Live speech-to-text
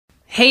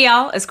Hey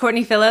y'all, it's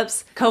Courtney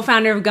Phillips,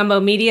 co-founder of Gumbo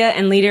Media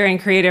and leader and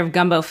creator of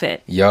Gumbo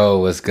Fit. Yo,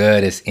 what's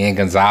good? It's Ian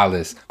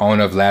Gonzalez,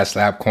 owner of Last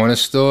Lap Corner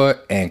Store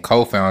and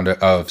co-founder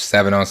of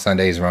 7 on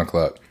Sundays Run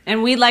Club.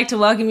 And we'd like to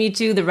welcome you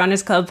to the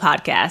Runners Club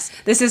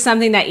podcast. This is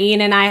something that Ian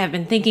and I have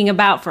been thinking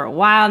about for a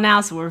while now,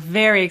 so we're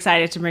very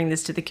excited to bring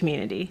this to the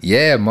community.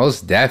 Yeah,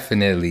 most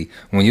definitely.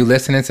 When you're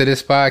listening to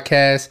this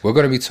podcast, we're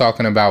going to be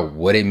talking about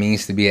what it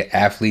means to be an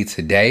athlete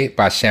today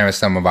by sharing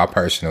some of our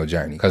personal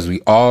journey. Because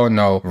we all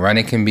know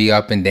running can be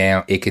up and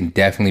down. It can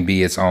definitely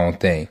be its own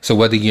thing. So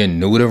whether you're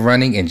new to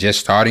running and just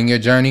starting your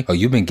journey, or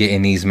you've been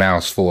getting these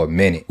miles for a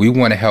minute, we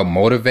want to help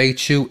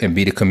motivate you and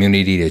be the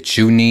community that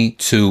you need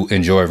to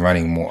enjoy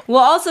running more. We'll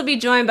also be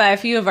joined by a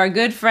few of our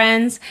good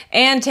friends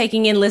and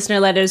taking in listener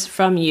letters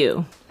from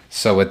you.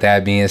 So with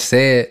that being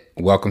said,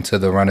 welcome to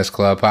the Runners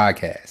Club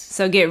podcast.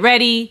 So get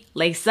ready,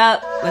 lace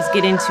up, let's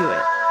get into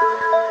it.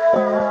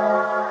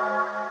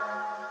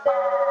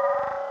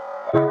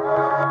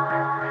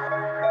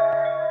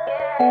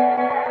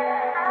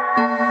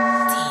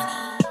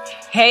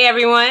 Hey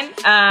everyone,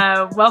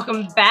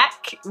 welcome back.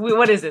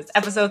 What is this,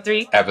 episode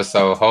 3?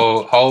 Episode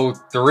whole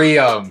 3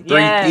 of them,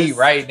 3P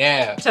right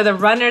now. To the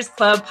Runners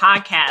Club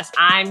podcast.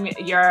 I'm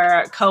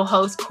your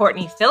co-host,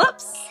 Courtney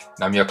Phillips.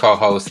 I'm your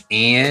co-host,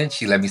 Ian.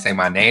 She let me say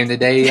my name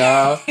today,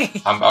 y'all.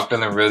 I'm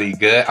feeling really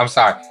good. I'm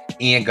sorry,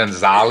 Ian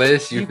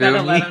Gonzalez. You feel me?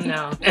 Let them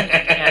know.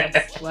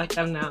 Yes, let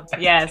them know.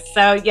 Yes.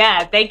 So,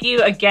 yeah, thank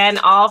you again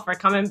all for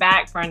coming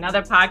back for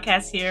another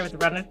podcast here with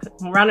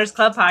the Runners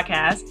Club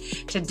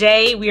podcast.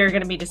 Today, we are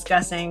going to be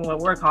discussing what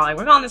we're calling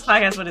this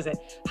podcast, what is it?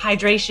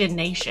 Hydration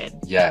Nation.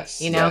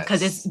 Yes. You know,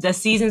 because the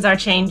seasons are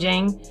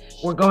changing.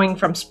 We're going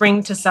from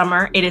spring to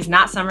summer. It is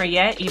not summer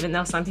yet, even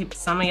though some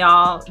of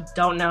y'all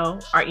don't know,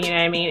 or you know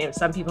what I mean? And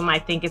some people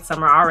might think it's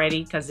summer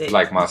already because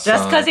like my son.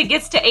 Just because it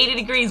gets to 80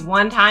 degrees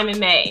one time in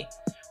May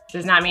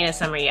does not mean it's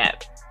summer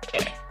yet.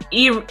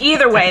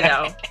 Either way,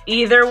 though,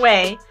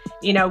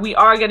 you know, we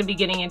are going to be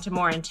getting into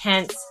more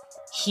intense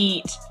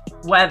heat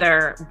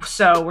weather.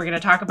 So we're going to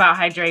talk about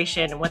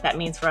hydration and what that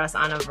means for us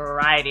on a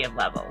variety of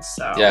levels.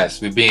 So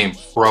yes, we're being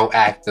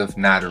proactive,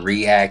 not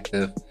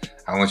reactive.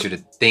 I want you to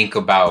think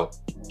about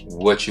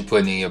what you're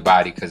putting in your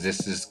body, because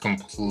this is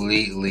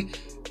completely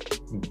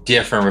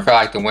different. We feel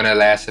like the winter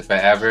lasted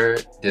forever.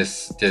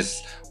 This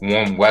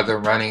warm weather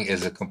running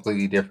is a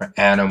completely different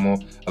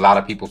animal. A lot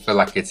of people feel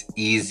like it's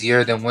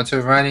easier than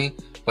winter running,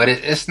 but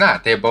it's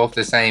not. They're both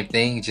the same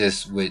thing,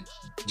 just with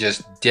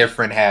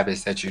different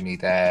habits that you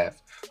need to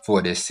have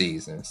for this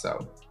season.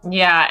 So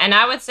yeah, and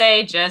I would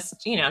say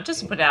just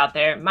to put it out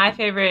there, my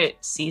favorite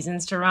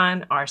seasons to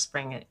run are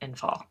spring and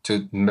fall.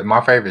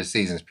 My favorite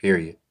seasons,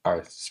 period,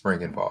 are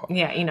spring and fall.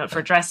 Yeah,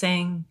 for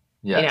dressing,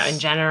 yes. In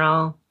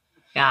general,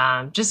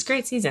 just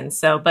great seasons.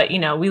 So, but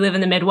we live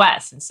in the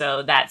Midwest, and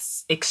so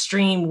that's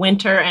extreme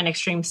winter and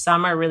extreme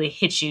summer really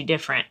hits you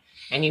different,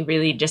 and you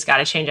really just got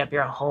to change up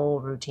your whole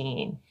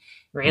routine,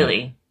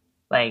 really,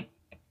 like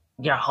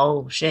your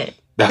whole shit.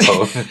 No.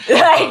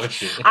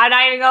 I'm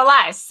not even gonna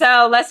lie.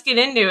 So let's get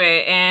into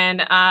it.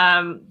 And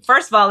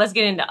first of all, let's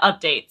get into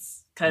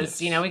updates, because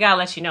we gotta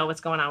let you know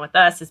what's going on with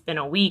us. It's been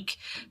a week.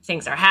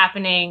 Things are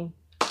happening.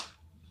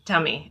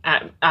 Tell me.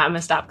 I'm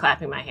gonna stop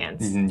clapping my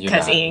hands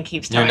because Ian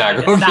keeps telling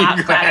me to stop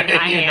clapping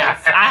my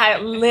hands. I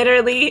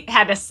literally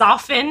had to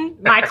soften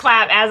my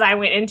clap as I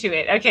went into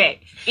it. Okay,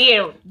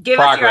 Ian, give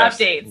Progress, us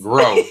your updates.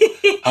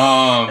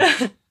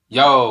 Growth.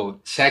 Yo,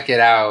 check it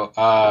out.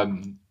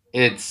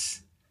 It's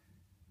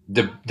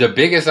the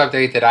biggest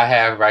update that I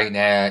have right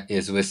now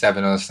is with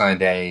 7 on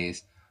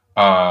Sundays.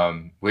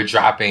 We're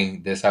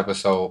dropping this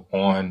episode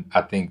on,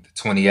 I think, the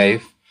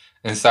 28th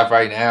and stuff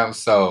right now.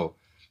 So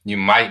you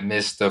might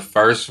miss the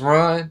first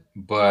run,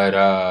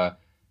 but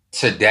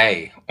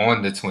today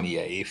on the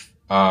 28th,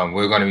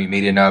 we're going to be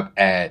meeting up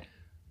at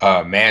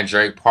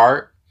Mandrake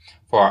Park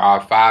for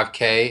our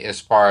 5K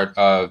as part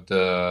of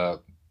the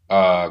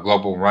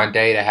Global Run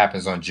Day that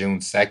happens on June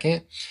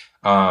 2nd.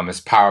 It's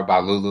powered by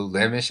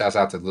Lululemon. Shouts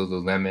out to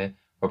Lululemon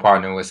for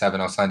partnering with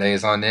 7 on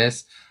Sundays on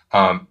this.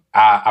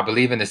 I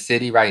believe in the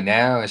city right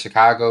now in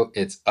Chicago,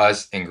 it's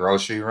us and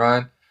Grocery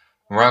Run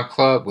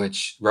Club,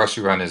 which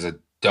Grocery Run is a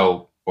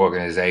dope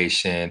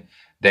organization.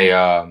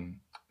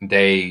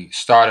 They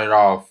started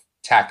off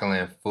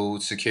tackling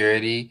food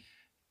security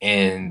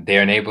in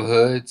their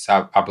neighborhoods.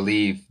 I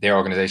believe their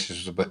organization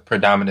was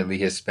predominantly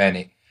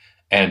Hispanic,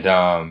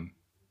 and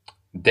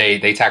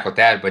they tackled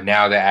that, but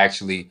now they're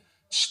actually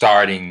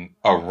starting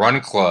a run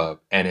club,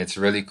 and it's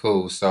really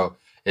cool. So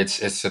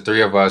it's the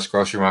 3 of us,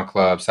 Grocery Run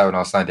Club, 7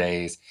 on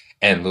Sundays,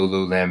 and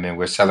Lululemon.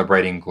 We're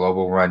celebrating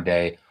Global Run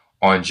Day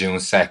on June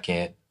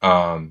 2nd.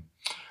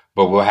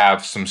 But we'll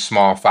have some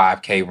small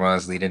 5K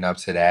runs leading up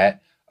to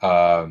that.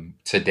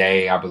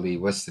 Today, I believe,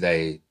 what's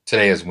today?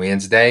 Today is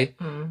Wednesday.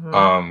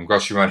 Mm-hmm.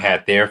 Grocery Run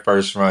had their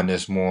first run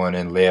this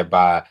morning, led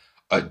by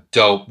a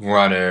dope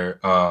runner,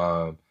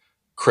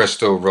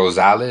 Crystal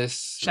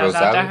Rosales. Shout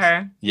out to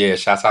her. Yeah,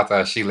 shouts out to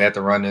her. She led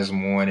the run this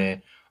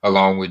morning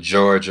along with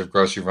George of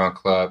Grocery Run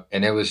Club.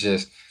 And it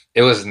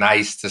was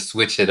nice to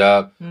switch it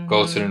up,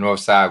 go to the north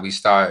side. We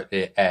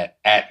started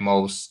at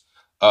Atmos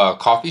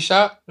coffee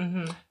shop.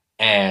 Mm-hmm.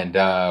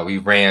 And we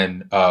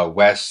ran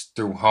west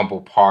through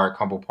Humboldt Park.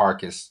 Humboldt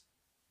Park is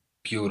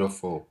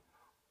beautiful.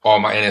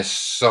 And it's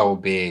so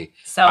big.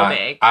 So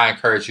big. I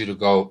encourage you to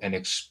go and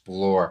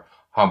explore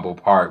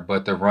Humboldt Park.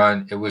 But the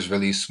run, it was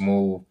really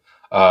smooth.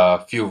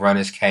 A few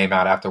runners came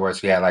out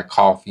afterwards. We had like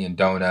coffee and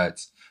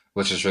donuts,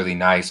 which is really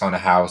nice on the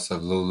house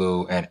of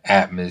Lulu and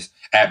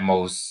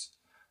Atmos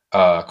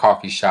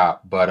coffee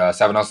shop. But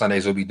 7 on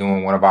Sundays, we'll be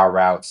doing one of our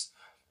routes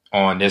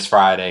on this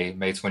Friday,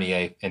 May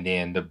 28th. And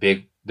then the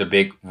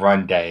big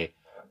run day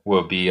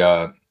will be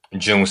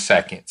June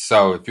 2nd.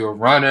 So if you're a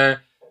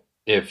runner,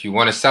 if you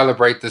want to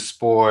celebrate the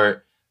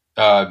sport,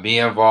 be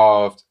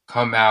involved,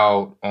 come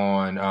out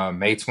on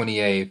May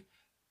 28th,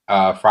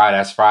 Friday.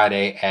 That's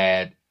Friday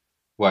at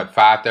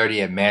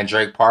 5:30 at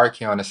Mandrake Park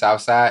here on the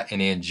south side,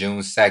 and then June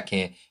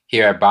 2nd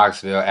here at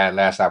Boxville at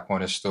Last Stop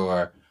Corner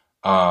Store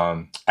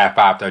at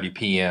 5:30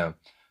 p.m.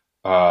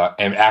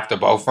 And after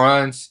both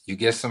runs, you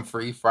get some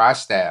free fry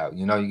style.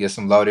 You know, you get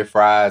some loaded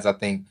fries, I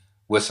think,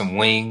 with some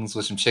wings,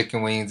 with some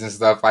chicken wings and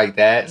stuff like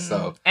that.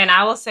 So, and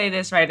I will say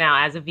this right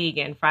now, as a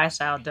vegan, Fry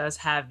Style does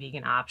have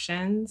vegan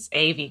options.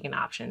 A vegan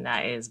option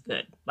that is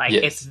good. Like,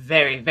 yes. It's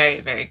very,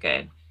 very, very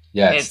good.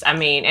 Yes.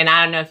 And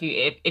I don't know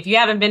if you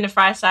haven't been to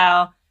Fry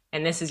Style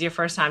and this is your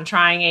first time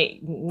trying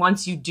it,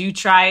 once you do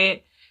try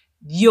it,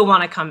 you'll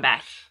want to come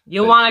back.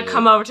 You'll want to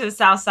come over to the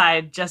south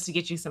side just to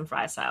get you some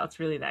Fry Style. It's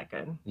really that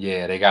good.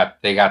 Yeah, they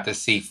got the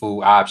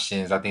seafood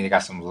options. I think they got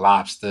some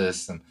lobsters,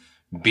 some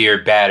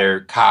beer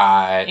battered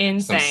cod,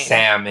 insane. Some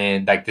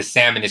salmon. Like, the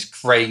salmon is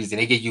crazy.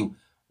 They give you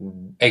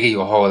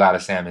a whole lot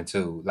of salmon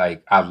too.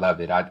 Like, I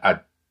love it. I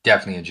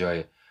definitely enjoy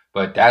it.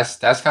 But that's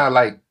kind of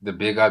like the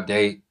big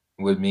update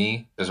with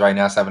me, because right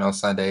now 7 on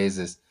Sundays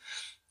is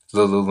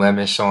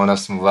Lululemon showing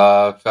us some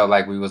love. Felt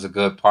like we was a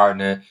good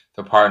partner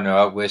to partner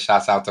up with.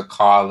 Shouts out to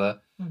Carla.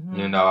 Mm-hmm.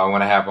 You know, I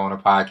want to have her on a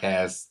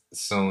podcast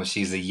soon.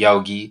 She's a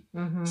yogi,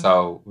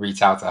 so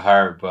reach out to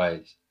her.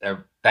 But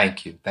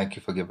thank you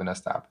for giving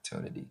us the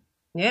opportunity.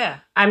 Yeah,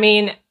 I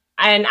mean,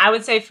 and I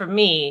would say for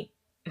me,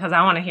 because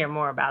I want to hear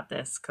more about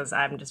this, because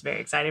I'm just very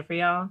excited for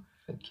y'all.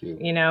 Thank you.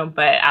 You know,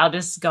 but I'll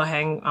just go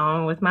hang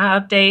on with my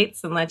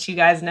updates and let you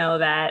guys know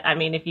that, I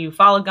mean, if you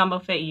follow Gumbo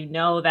Fit, you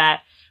know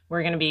that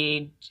we're going to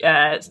be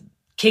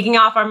kicking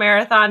off our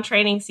marathon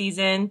training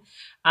season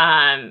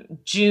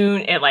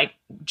June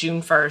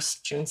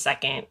 1st, June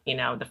 2nd, you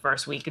know, the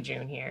first week of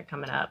June here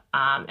coming up.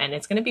 And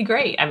it's going to be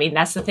great. I mean,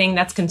 that's the thing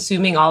that's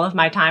consuming all of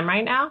my time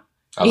right now.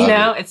 You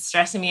know, it's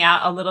stressing me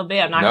out a little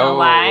bit. I'm not going to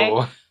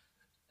lie.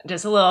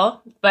 Just a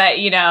little. But,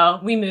 you know,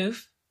 we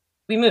move.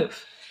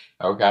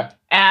 Okay.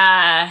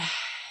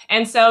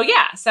 And so,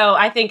 yeah. So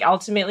I think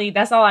ultimately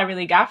that's all I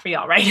really got for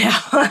y'all right now.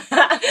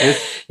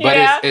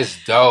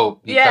 It's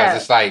dope because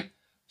it's like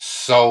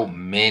so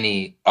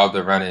many of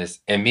the runners.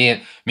 And me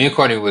and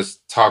Courtney was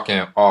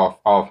talking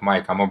off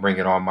mic. I'm going to bring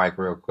it on mic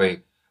real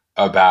quick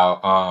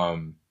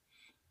about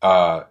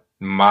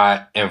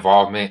my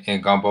involvement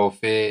in Gumbo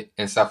Fit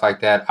and stuff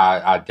like that.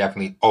 I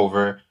definitely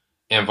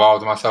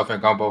involved myself in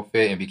Gumbo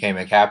Fit and became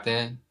a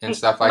captain and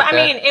stuff like that. I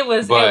mean, it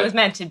was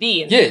meant to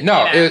be. It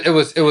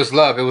was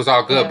love. It was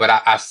all good. Yeah.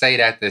 But I say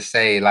that to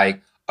say,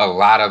 like, a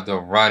lot of the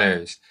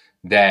runners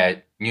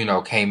that, you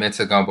know, came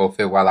into Gumbo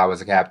Fit while I was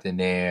a captain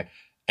there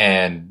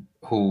and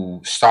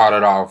who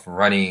started off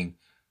running,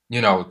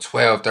 you know,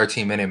 12,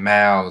 13-minute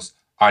miles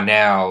are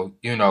now,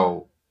 you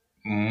know,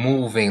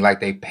 moving, like,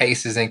 their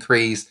pace is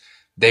increased.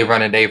 They've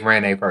ran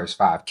their first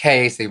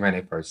 5Ks, they ran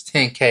their first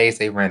 10Ks,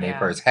 they ran their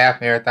first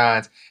half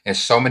marathons. And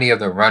so many of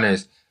the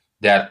runners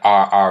that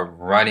are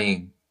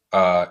running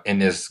in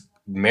this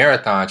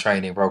marathon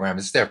training program,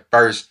 it's their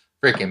first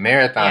freaking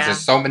marathons. Yeah. And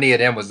so many of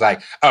them was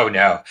like, oh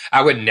no,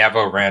 I would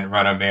never run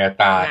a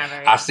marathon.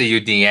 Never. I see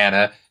you,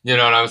 Deanna. You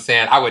know what I'm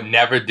saying? I would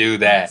never do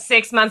that.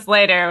 6 months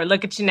later,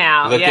 look at you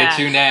now. Look at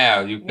you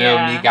now. You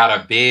feel me?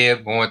 Got a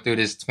bib going through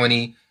this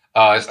this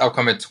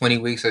upcoming 20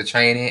 weeks of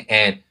training.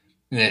 And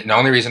the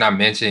only reason I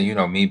mentioned, you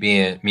know, me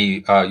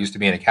used to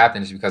being a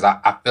captain is because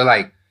I feel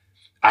like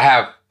I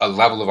have a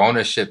level of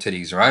ownership to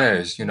these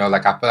runners. You know,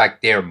 like, I feel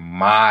like they're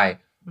my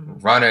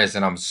runners,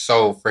 and I'm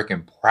so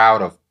freaking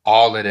proud of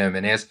all of them.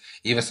 And there's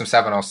even some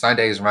 7 on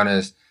Sundays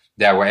runners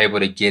that were able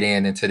to get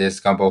into this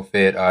Gumbo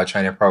Fit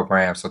training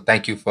program. So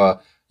thank you for,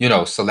 you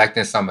know,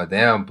 selecting some of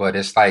them. But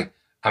it's like,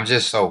 I'm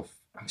just so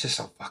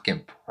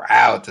fucking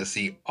proud to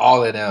see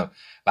all of them,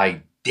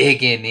 like,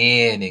 digging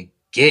in and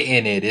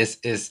getting it.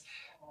 It's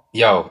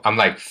I'm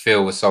like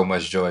filled with so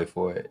much joy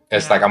for it.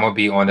 It's like I'm gonna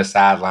be on the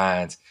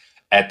sidelines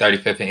at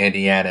 35th in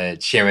Indiana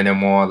cheering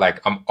them on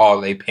like I'm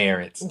all their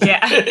parents.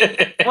 Yeah.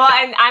 Well,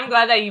 and I'm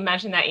glad that you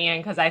mentioned that, Ian,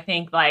 because I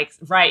think, like,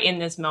 right in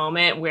this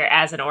moment, we're,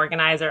 as an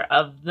organizer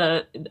of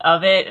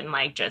it and,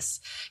 like,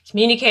 just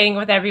communicating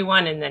with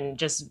everyone and then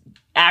just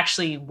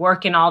actually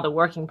working all the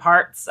working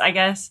parts, I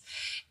guess.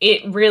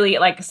 It really,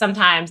 like,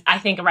 sometimes I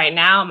think right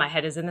now my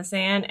head is in the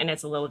sand and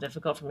it's a little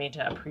difficult for me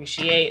to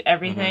appreciate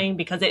everything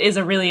because it is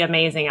a really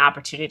amazing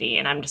opportunity.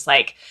 And I'm just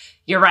like,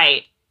 you're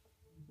right.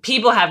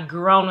 people have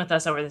grown with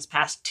us over this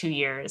past 2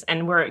 years,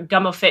 and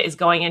Gumbo Fit is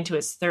going into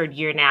its 3rd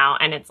year now.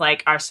 And it's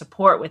like our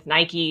support with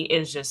Nike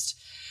is just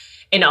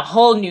in a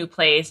whole new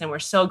place. And we're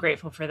so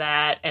grateful for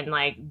that. And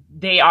like,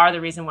 they are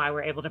the reason why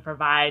we're able to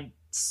provide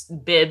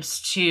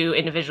bibs to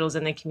individuals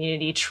in the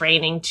community,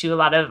 training to a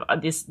lot of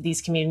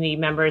these community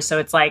members. So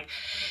it's like,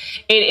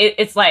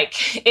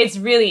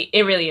 it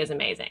really is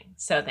amazing.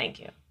 So thank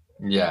you.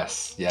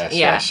 Yes.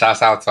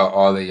 Shouts out to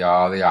all of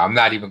y'all. I'm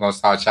not even gonna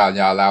start shouting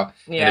y'all out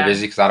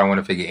individually because I don't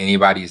want to forget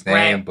anybody's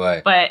name.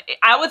 Right. But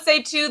I would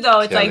say too, though,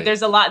 it's like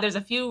there's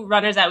a few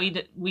runners that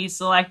we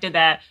selected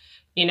that,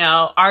 you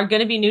know, are going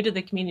to be new to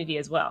the community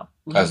as well.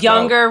 That's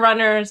younger dope.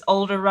 Runners,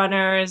 older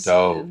runners,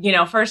 dope. You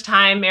know, first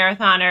time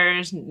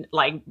marathoners,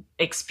 like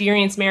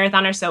experienced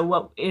marathoners. So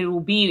what it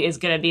will be is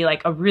going to be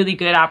like a really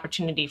good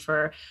opportunity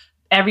for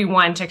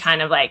everyone to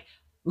kind of like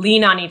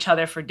lean on each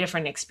other for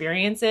different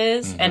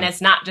experiences. Mm-hmm. And it's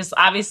not just,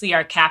 obviously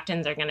our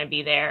captains are going to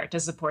be there to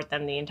support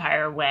them the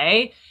entire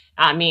way,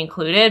 me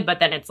included, but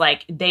then it's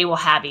like they will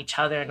have each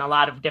other in a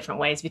lot of different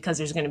ways because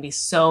there's going to be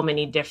so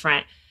many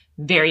different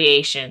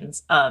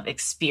variations of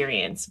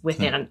experience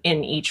within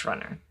in each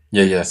runner.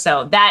 Yeah.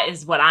 So that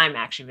is what I'm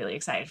actually really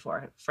excited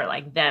for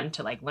like them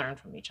to like learn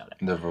from each other.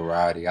 The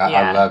variety.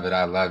 I love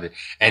it.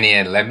 And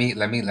then let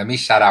me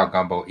shout out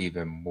Gumbo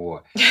even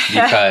more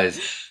because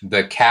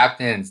the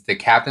captains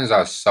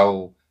are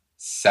so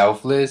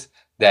selfless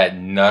that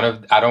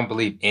I don't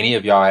believe any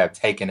of y'all have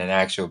taken an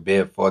actual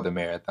bib for the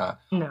marathon.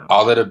 No.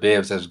 All of the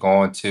bibs has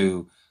gone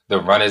to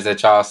the runners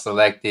that y'all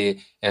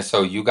selected. And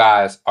so you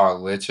guys are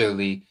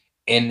literally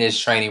in this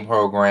training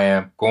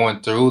program, going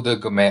through the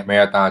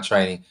marathon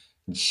training,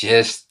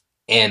 just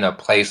in a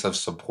place of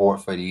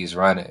support for these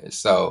runners.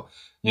 So,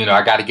 you know,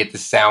 I got to get the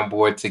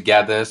soundboard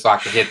together so I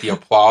can hit the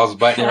applause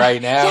button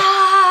right now.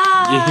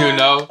 Yeah! You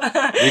know,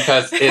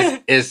 because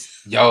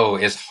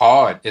it's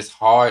hard. It's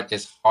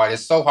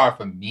so hard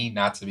for me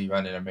not to be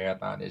running a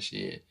marathon this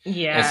year.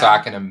 Yeah. And so I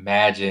can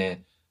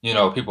imagine, you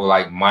know, people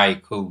like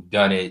Mike who've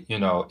done it, you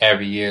know,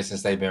 every year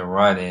since they've been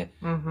running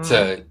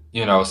to,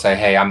 you know, say,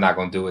 hey, I'm not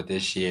going to do it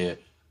this year.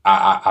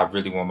 I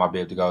really want my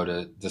bib to go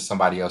to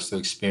somebody else to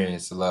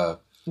experience the love.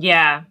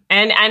 Yeah.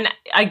 And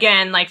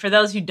again, like for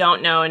those who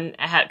don't know, and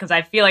because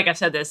I feel like I've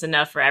said this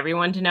enough for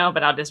everyone to know,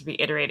 but I'll just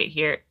reiterate it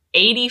here.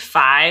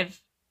 85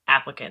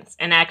 applicants.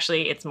 And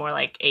actually it's more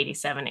like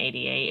 87,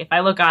 88. If I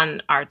look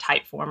on our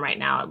type form right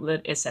now,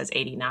 it says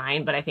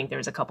 89, but I think there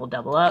was a couple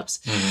double ups.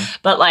 Mm-hmm.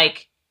 But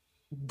like,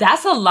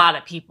 that's a lot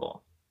of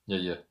people.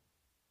 Yeah.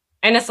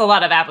 And it's a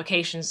lot of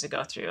applications to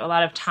go through, a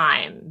lot of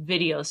time,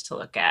 videos to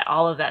look at,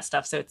 all of that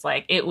stuff. So it's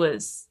like, it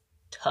was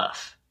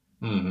tough.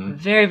 Mm-hmm.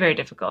 Very, very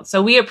difficult.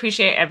 So we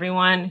appreciate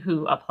everyone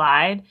who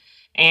applied.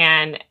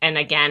 And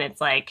again, it's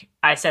like,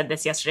 I said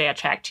this yesterday at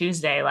Track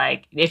Tuesday,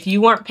 like, if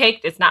you weren't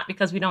picked, it's not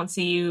because we don't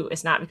see you.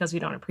 It's not because we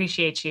don't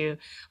appreciate you.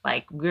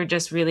 Like, we're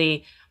just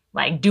really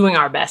like doing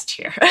our best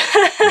here.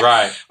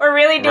 Right. We're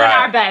really doing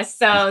our best.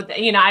 So,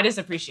 you know, I just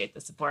appreciate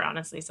the support,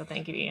 honestly. So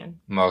thank you, Ian.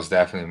 Most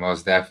definitely.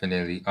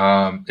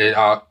 It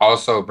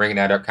also, bringing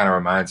that up kind of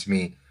reminds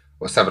me,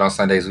 well, 7 on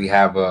Sundays, we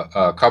have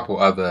a couple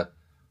other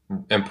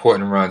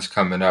important runs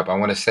coming up. I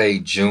want to say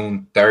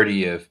June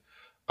 30th.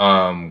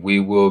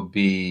 We will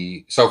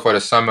be, so for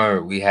the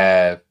summer, we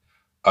have,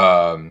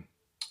 I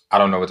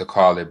don't know what to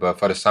call it, but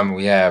for the summer,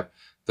 we have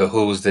the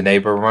Who's the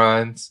Neighbor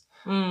runs.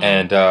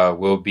 And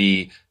we'll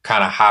be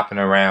kind of hopping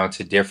around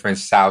to different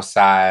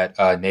Southside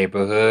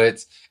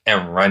neighborhoods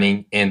and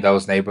running in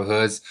those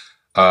neighborhoods.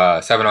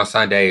 7 on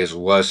Sundays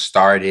was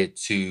started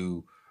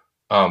to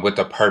with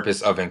the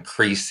purpose of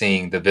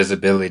increasing the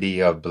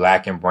visibility of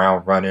Black and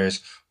brown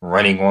runners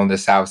running on the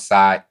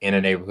Southside in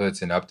the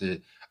neighborhoods and up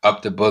the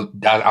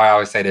I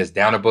always say this,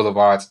 down the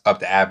boulevards, up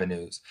the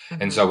avenues.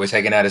 Mm-hmm. And so we're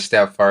taking that a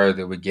step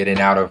further. We're getting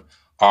out of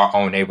our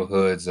own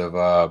neighborhoods of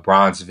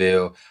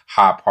Bronzeville,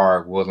 Hot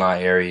Park, Woodlawn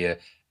area.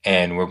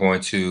 And we're going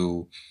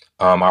to,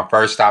 our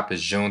first stop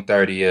is June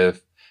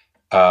 30th.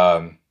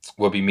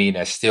 We'll be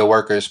meeting at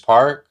Steelworkers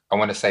Park. I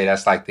want to say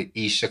that's like the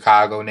East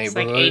Chicago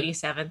neighborhood.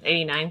 It's like 87th,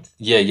 89th.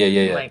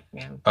 Yeah. Like,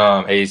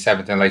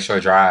 87th and Lakeshore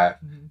Drive.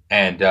 Mm-hmm.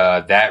 And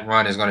that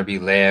run is going to be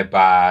led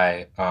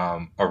by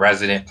a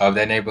resident of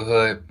that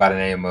neighborhood by the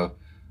name of,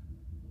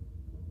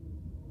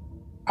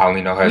 I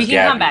only know her as Gabby. We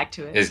can come back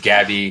to it. It's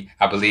Gabby.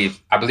 I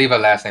believe her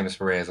last name is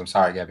Perez. I'm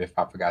sorry, Gabby, if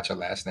I forgot your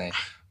last name.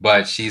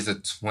 But she's a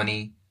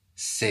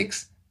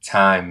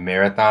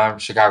 26-time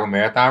Chicago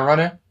Marathon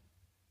runner.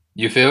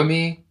 You feel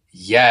me?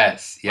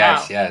 Yes.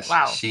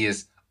 Wow. She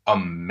is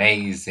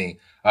amazing.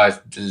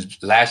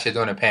 Last year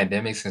during the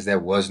pandemic, since there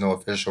was no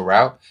official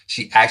route,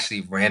 she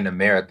actually ran the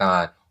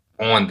marathon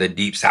on the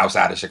deep south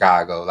side of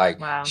Chicago. Like,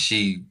 wow.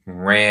 She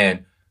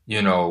ran,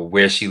 you know,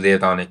 where she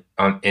lived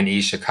in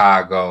East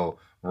Chicago,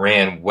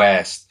 ran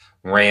west,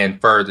 ran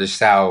further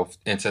south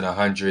into the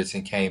hundreds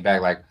and came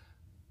back. Like,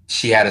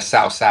 she had a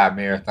south side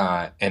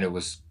marathon and it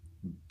was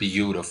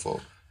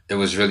beautiful. It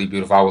was really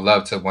beautiful. I would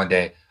love to one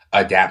day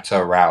adapt to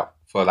a route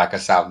for like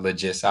a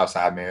legit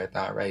Southside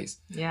marathon race.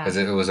 Yeah. Because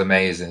it was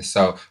amazing.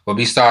 So we'll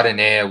be starting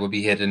there. We'll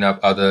be hitting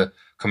up other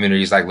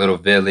communities like Little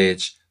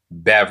Village,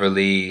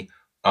 Beverly.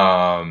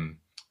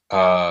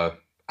 I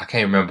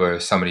can't remember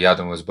some of the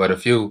other ones, but a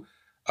few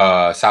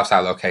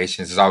Southside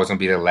locations. It's always gonna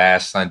be the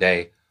last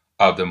Sunday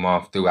of the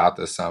month throughout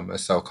the summer.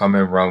 So come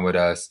and run with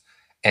us.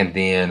 And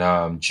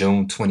then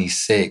June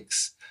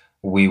 26th,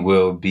 we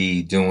will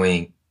be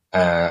doing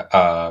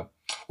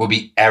we'll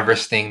be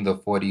Everesting the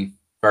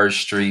 41st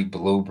Street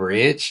Blue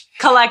Bridge.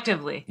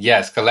 Collectively.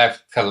 Yes,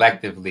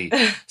 collectively.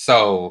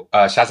 So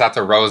shouts out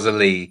to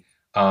Rosalie.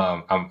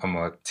 I'm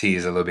gonna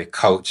tease a little bit.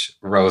 Coach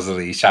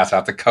Rosalie. Shouts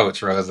out to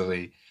Coach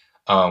Rosalie.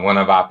 One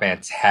of our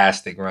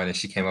fantastic runners.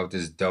 She came up with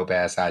this dope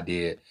ass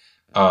idea.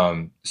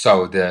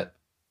 So the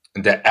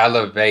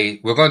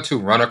elevate, we're going to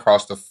run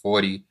across the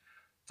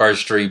 41st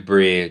Street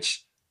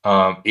Bridge.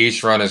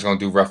 Each runner is going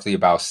to do roughly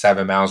about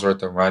 7 miles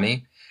worth of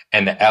running.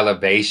 And the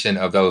elevation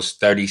of those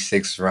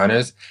 36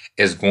 runners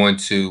is going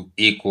to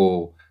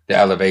equal the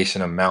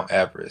elevation of Mount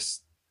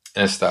Everest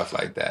and stuff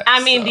like that.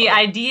 I mean, the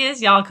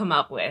ideas y'all come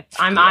up with.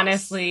 I'm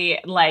honestly,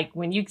 like,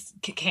 when you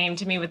came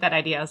to me with that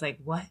idea, I was like,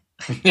 what?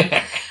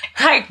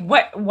 Like,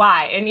 what?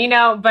 Why? And, you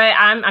know, but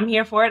I'm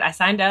here for it. I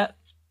signed up,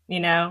 you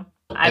know.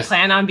 I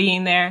plan on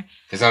being there.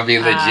 It's going to be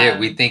legit.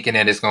 We thinking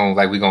that it's going to,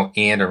 like, we're going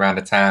to end around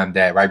the time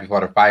that right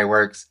before the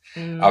fireworks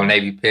of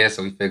Navy Pier.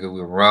 So we figured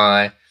we'll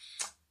run,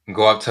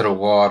 go up to the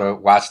water,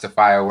 watch the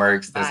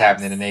fireworks that's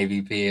happening in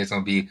Navy Pier. It's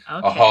going to be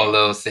a whole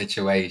little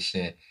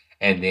situation.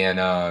 And then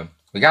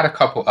we got a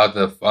couple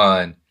other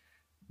fun,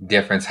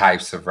 different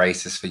types of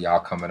races for y'all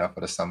coming up for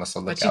the summer.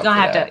 So look out for that. But you're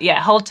going to have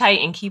to, hold tight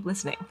and keep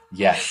listening.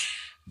 Yes,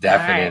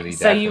 definitely. Right.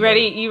 So you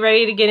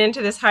ready to get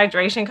into this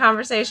hydration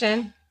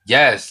conversation?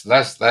 Yes,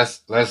 let's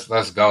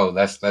go.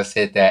 Let's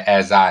hit that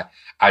as I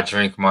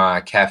drink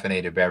my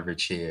caffeinated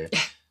beverage here.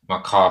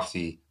 My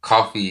coffee.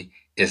 Coffee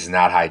is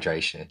not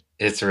hydration.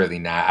 It's really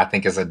not. I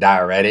think it's a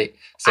diuretic,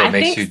 so it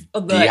makes you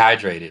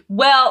dehydrated.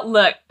 Well,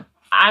 look,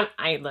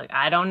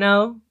 I don't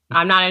know.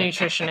 I'm not a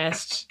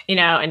nutritionist, you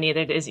know, and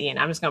neither is Ian.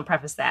 I'm just going to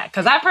preface that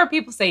because I've heard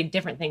people say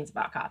different things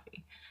about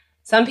coffee.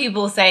 Some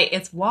people say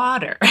it's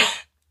water.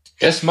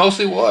 It's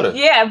mostly water.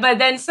 Yeah, but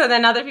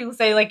then other people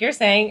say, like you're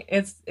saying,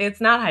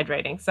 it's not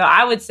hydrating. So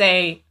I would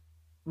say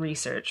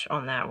research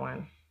on that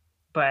one.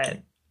 But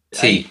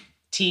tea,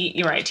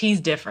 you're right. Tea's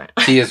different.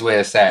 Tea is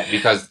where it's at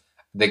because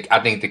I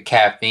think the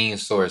caffeine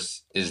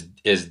source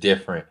is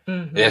different.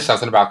 Mm-hmm. There's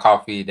something about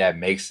coffee that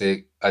makes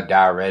it a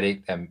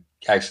diuretic that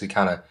actually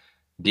kind of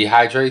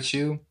dehydrates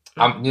you.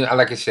 Mm-hmm.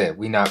 Like I said,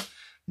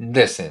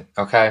 listen,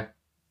 okay?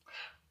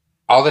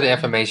 All of the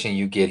information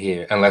you get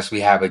here, unless we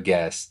have a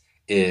guest,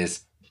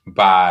 is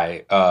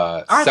by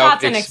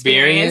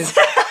self-experience,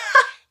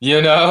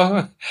 you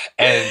know,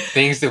 and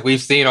things that we've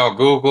seen on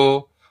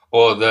Google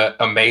or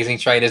the amazing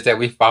trainers that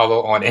we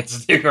follow on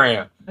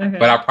Instagram. Okay.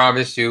 But I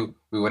promise you,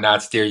 we will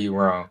not steer you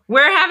wrong.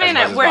 We're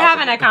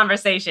having a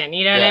conversation,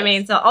 you know what I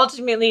mean? So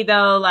ultimately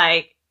though,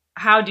 like,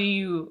 how do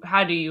you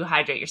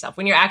hydrate yourself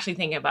when you're actually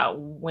thinking about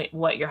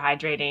what you're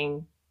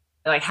hydrating,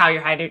 like how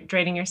you're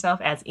hydrating yourself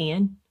as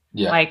Ian?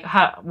 Yeah. Like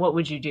what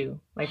would you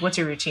do? Like, what's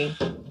your routine?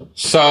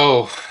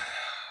 So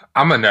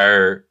I'm a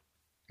nerd,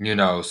 you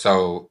know,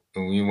 so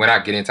when I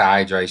get into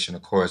hydration,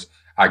 of course,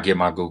 I get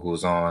my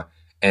Googles on.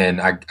 And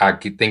I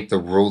think the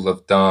rule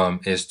of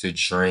thumb is to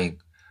drink,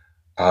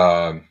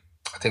 I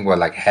think,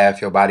 like half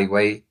your body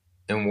weight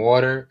in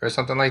water or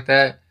something like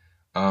that.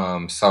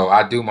 So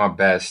I do my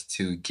best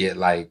to get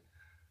like,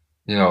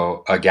 you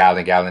know, a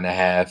gallon and a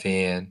half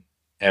in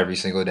every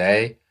single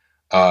day,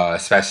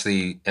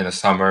 especially in the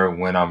summer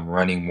when I'm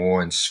running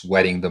more and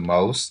sweating the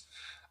most.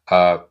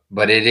 But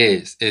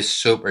it's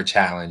super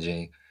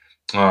challenging.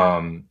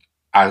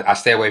 I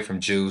stay away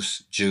from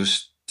juice.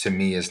 Juice to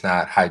me is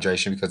not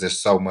hydration because there's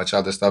so much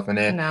other stuff in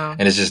it. No.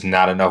 And it's just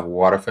not enough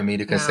water for me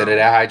to consider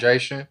that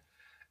hydration.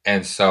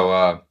 And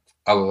so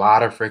a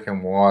lot of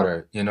freaking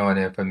water, you know, and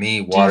then for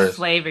me, water. Do you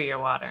flavor your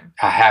water?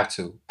 I have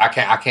to. I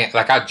can't,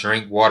 like I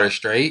drink water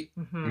straight,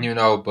 you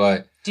know,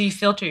 but. Do you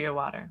filter your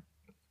water?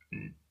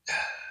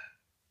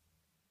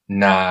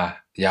 Nah.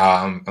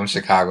 Yeah, I'm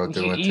Chicago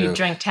through and through. You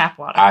drink tap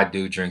water? I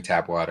do drink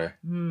tap water.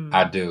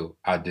 I do.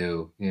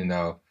 You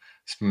know,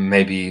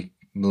 maybe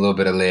a little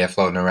bit of lead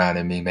floating around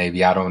in me.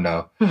 Maybe, I don't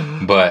know.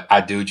 But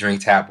I do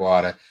drink tap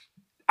water.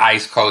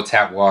 Ice cold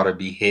tap water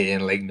be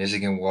hitting. Lake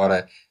Michigan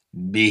water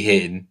be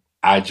hitting.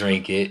 I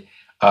drink it.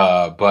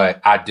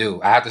 But I do.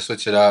 I have to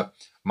switch it up.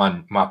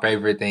 My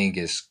favorite thing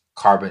is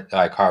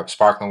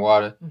sparkling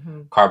water,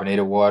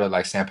 carbonated water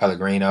like San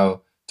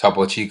Pellegrino,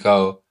 Topo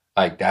Chico.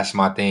 Like, that's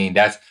my thing.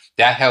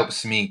 That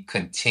helps me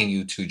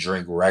continue to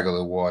drink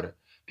regular water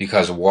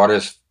because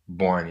water's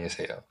boring as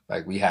hell.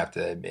 Like, we have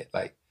to admit,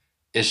 like,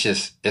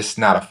 it's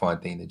not a fun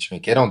thing to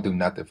drink. It don't do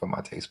nothing for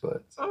my taste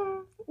buds.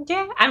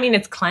 Yeah. I mean,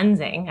 it's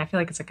cleansing. I feel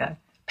like it's like a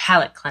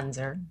palate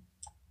cleanser.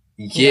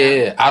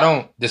 Yeah. I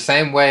don't, the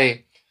same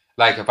way,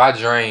 like if I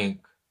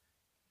drank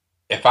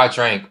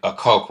a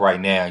Coke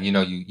right now, you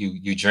know,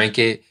 you drink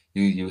it,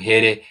 you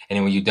hit it, and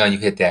then when you're done, you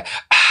hit that.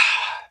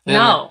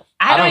 No.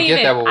 I don't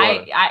get that with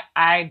water.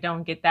 I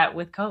don't get that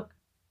with Coke.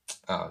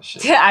 Oh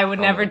shit! I would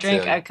never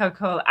drink a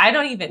Coca-Cola. I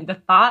don't even, the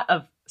fact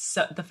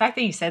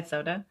that you said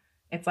soda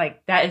It's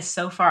like, that is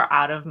so far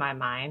out of my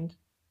mind,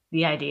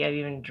 the idea of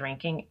even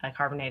drinking a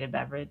carbonated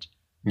beverage.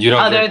 You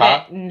don't drink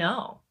pop?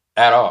 No.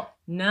 At all?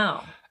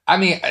 No. I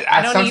mean,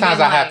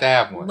 sometimes I have to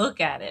have one. Look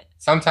at it.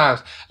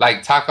 Sometimes,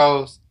 like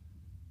tacos,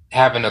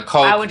 having a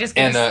Coke. I would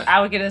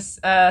get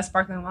a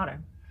sparkling water.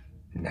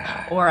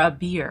 Nah. Or a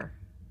beer.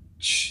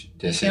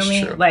 This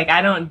is true. Like,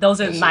 I don't, those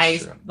are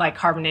my like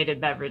carbonated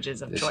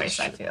beverages of choice,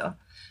 I feel.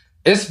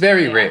 It's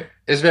very rare.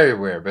 It's very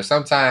rare. But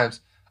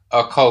sometimes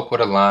a Coke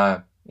with a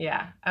lime.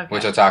 Yeah. Okay.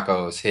 With your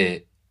tacos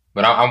hit.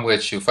 But I'm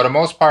with you. For the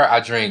most part, I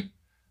drink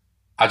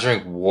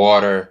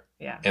water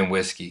and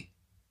whiskey.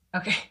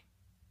 Okay.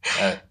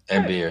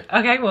 And beer.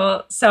 Okay,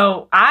 well,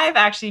 so I've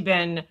actually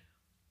been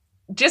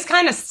just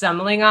kind of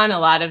stumbling on a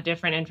lot of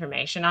different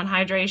information on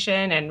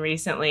hydration, and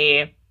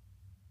recently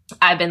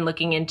I've been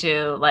looking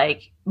into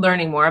like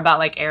learning more about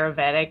like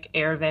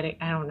Ayurvedic.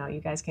 I don't know.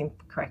 You guys can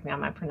correct me on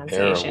my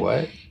pronunciation.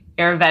 What?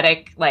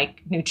 Ayurvedic,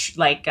 like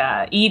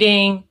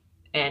eating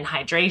and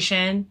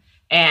hydration.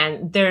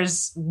 And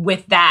there's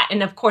with that,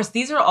 and of course,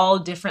 these are all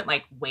different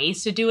like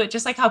ways to do it.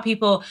 Just like how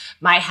people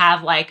might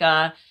have like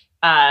a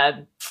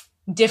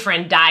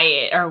different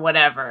diet or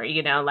whatever,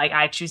 you know, like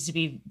I choose to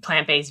be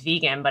plant-based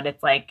vegan, but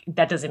it's like,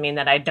 that doesn't mean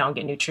that I don't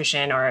get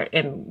nutrition or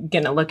am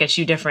going to look at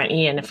you different,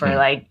 Ian, for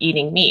like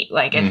eating meat.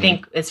 Like, I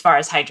think as far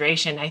as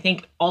hydration, I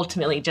think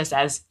ultimately just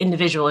as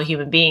individual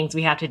human beings,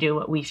 we have to do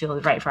what we feel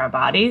is right for our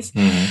bodies.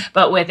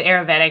 But with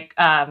Ayurvedic,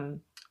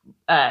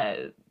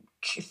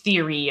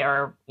 theory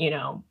or, you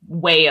know,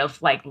 way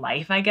of like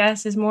life, I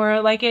guess is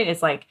more like it.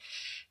 It's like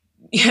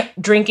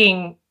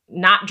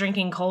not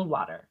drinking cold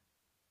water.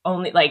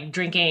 Only like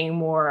drinking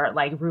more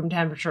like room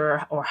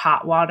temperature or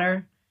hot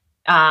water.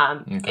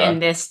 In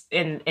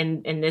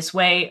this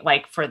way,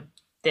 like for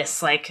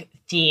this like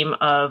theme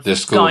of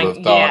this school of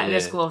thought,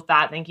 this school of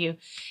thought, thank you,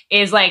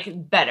 is like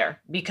better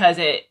because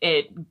it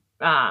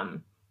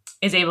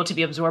is able to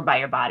be absorbed by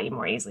your body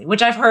more easily,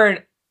 which I've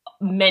heard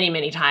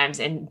many times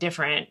in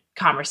different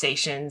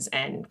conversations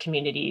and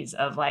communities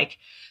of like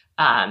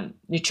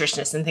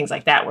nutritionists and things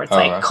like that, where it's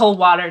like cold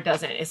water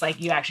doesn't. It's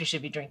like you actually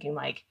should be drinking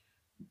like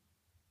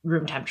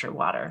room temperature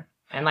water,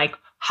 and like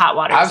hot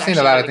water. I've seen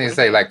a lot of things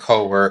say like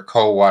cold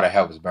water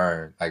helps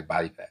burn like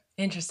body fat.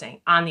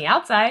 Interesting. On the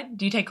outside,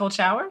 do you take cold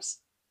showers?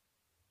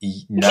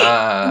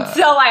 Nah.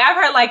 So like I've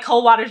heard like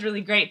cold water is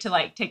really great to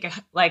like take a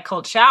like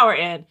cold shower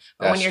in,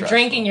 but when you're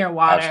drinking your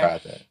water,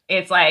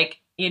 it's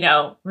like, you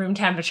know, room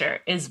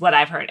temperature is what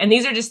I've heard. And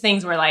these are just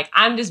things where like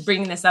I'm just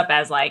bringing this up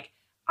as like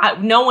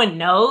no one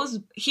knows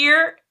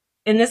here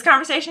in this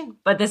conversation,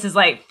 but this is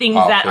like things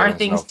that are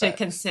things to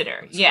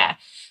consider. Yeah.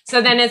 So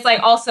then it's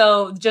like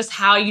also just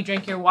how you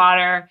drink your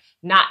water,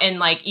 not in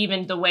like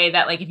even the way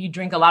that like if you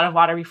drink a lot of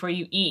water before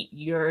you eat,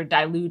 you're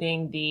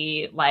diluting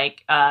the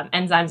like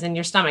enzymes in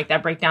your stomach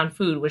that break down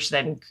food, which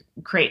then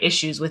create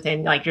issues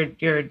within like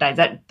your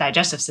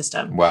digestive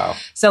system. Wow.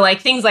 So like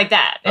things like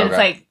that. And it's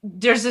like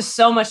there's just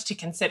so much to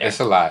consider.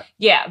 It's a lot.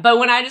 Yeah. But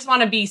when I just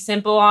want to be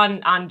simple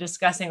on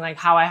discussing like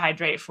how I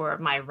hydrate for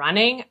my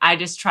running, I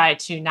just try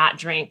to not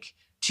drink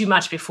too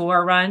much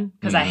before a run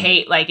because I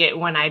hate like it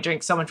when I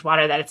drink so much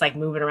water that it's like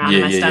moving around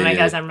in my stomach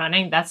as I'm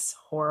running. That's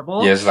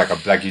horrible. Yeah, it's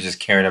like you're just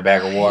carrying a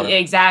bag of water.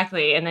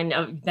 Exactly, and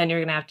then you're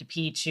gonna have to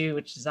pee too,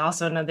 which is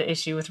also another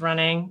issue with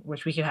running.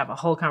 Which we could have a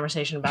whole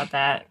conversation about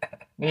that.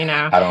 You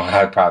know,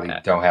 I probably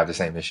don't have the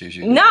same issues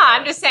you do. No,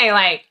 I'm just saying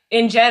like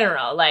in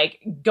general, like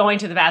going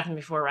to the bathroom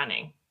before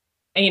running.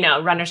 And, you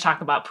know, runners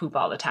talk about poop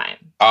all the time.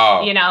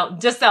 Oh, you know,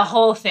 just the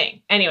whole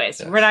thing.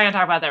 Anyways, we're not gonna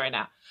talk about that right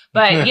now.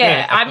 But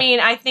yeah, I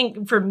mean, I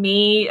think for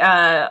me,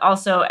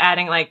 also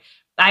adding like,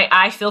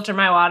 I filter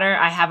my water.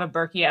 I have a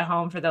Berkey at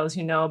home. For those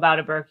who know about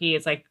a Berkey,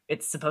 it's like,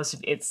 it's supposed to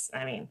be,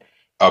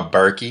 a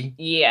Berkey?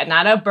 Yeah,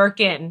 not a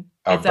Birkin.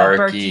 It's a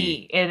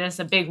Berkey. It is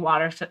a big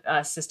water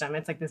system.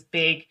 It's like this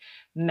big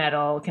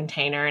metal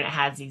container, and it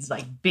has these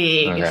like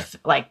big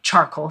like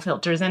charcoal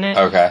filters in it.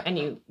 Okay.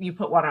 And you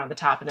put water on the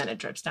top, and then it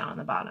drips down on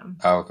the bottom.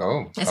 Oh,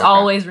 cool. It's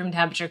always room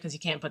temperature because you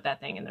can't put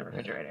that thing in the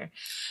refrigerator.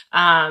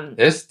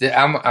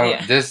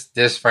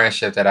 This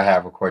friendship that I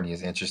have with Courtney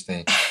is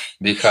interesting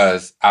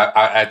because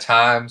I at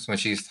times when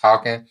she's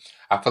talking,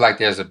 I feel like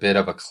there's a bit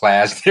of a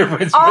class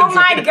difference. Oh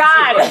my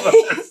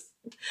God.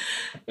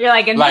 You're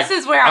like, and this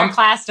is where our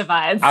class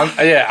divides.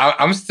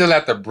 I'm still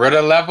at the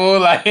Brita level,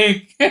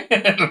 like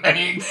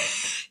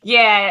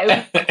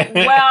yeah.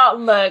 Well,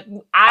 look,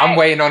 I'm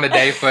waiting on the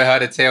day for her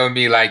to tell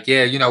me, like,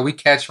 yeah, you know, we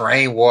catch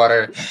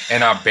rainwater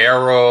in our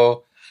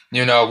barrel.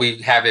 You know, we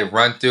have it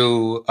run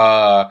through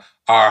our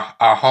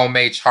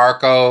homemade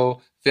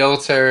charcoal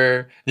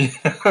filter.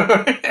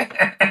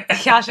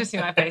 Y'all should see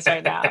my face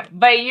right now.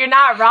 But you're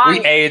not wrong. We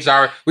age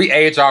our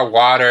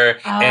water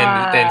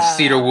in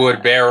cedar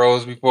wood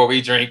barrels before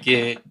we drink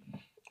it.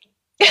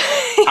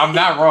 I'm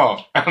not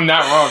wrong. I'm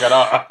not wrong at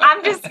all.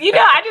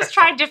 I just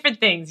try different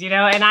things, you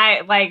know, and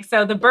I like,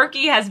 so the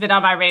Berkey has been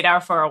on my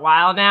radar for a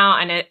while now,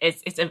 and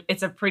it's an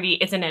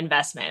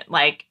investment.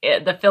 Like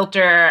the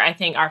filter, I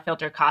think our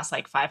filter costs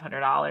like $500,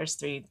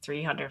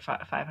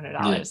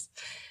 $500.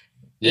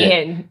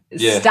 and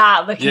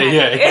stop looking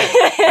at it.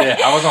 Yeah,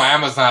 I was on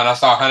Amazon. I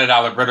saw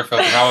 $100 Brita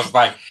filter, and I was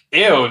like,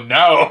 ew,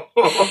 no.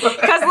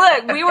 Because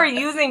look, we were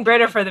using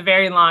Brita for the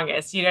very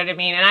longest. You know what I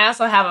mean? And I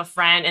also have a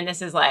friend, and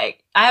this is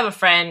like, I have a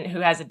friend who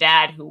has a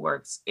dad who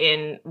works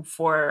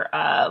for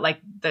like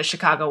the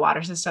Chicago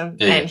water system,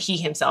 and he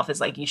himself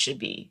is like,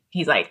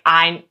 he's like,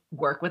 I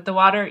work with the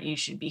water. You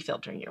should be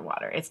filtering your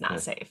water. It's not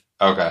safe.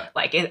 Okay.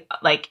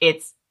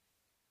 It's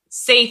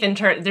safe in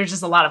turn. There's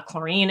just a lot of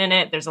chlorine in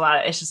it.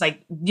 It's just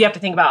like, you have to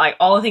think about like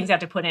all the things you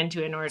have to put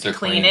into it in order to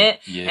clean it.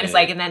 Yeah. And it's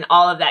like, and then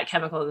all of that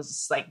chemical is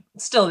just like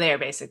still there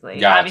basically.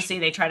 Gotcha. Obviously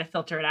they try to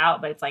filter it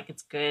out, but it's like,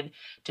 it's good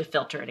to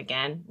filter it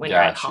again when you're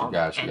at home.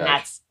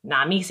 That's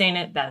not me saying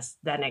it. That's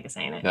that nigga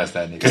saying it. That's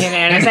that nigga. You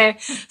know what I'm saying?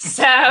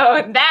 So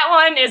that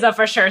one is a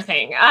for sure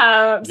thing.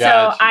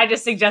 So I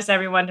just suggest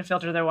everyone to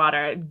filter their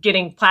water.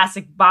 Getting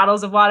plastic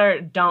bottles of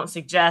water, don't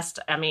suggest.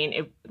 I mean,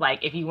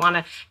 if you want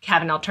to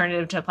have an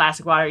alternative to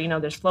plastic water, you know,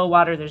 there's flow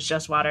water, there's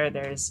just water,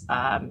 there's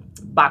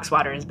box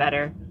water is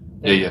better.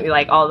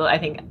 Like I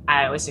think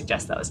I always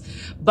suggest those.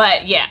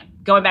 But yeah,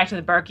 going back to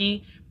the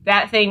Berkey,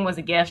 that thing was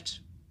a gift.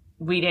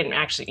 We didn't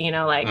actually,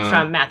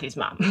 from Matthew's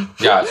mom.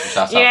 Yeah, you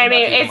know what I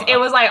mean? It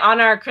was like on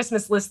our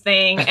Christmas list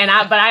thing, but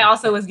I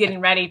also was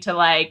getting ready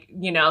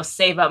to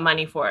save up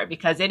money for it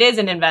because it is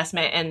an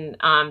investment,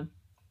 and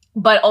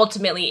but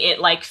ultimately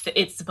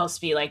it's supposed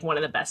to be like one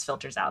of the best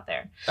filters out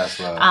there. That's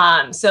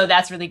love. So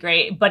that's really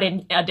great. But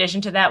in addition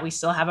to that, we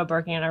still have a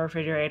Berkey in our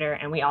refrigerator,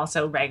 and we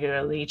also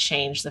regularly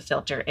change the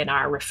filter in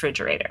our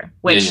refrigerator.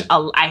 Which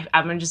I'm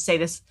gonna just say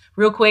this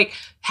real quick: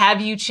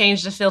 have you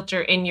changed the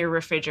filter in your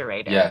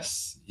refrigerator?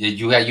 Yes.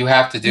 You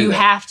have to do that. You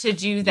have to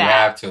do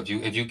that. You have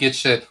to. If you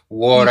get your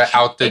water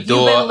out the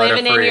door, if you've been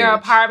living in your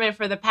apartment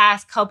for the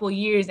past couple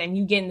years and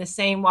you getting the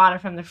same water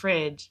from the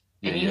fridge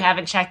and you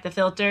haven't checked the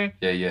filter,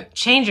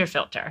 change your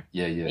filter.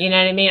 Yeah. You know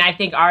what I mean? I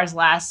think ours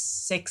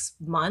lasts 6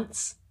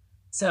 months.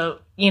 So,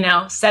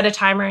 set a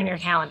timer in your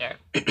calendar.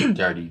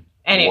 Dirty.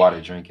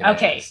 Water drinking.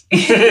 Okay. So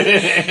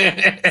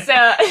that's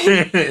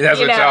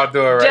what y'all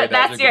doing right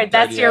now.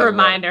 That's your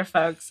reminder,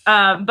 folks.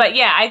 But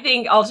yeah, I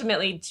think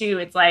ultimately too,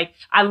 it's like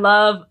I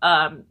love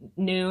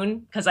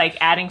Nuun because like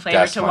adding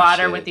flavor to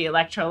water with the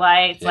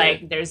electrolytes. Yeah.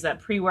 Like there's the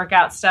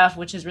pre-workout stuff,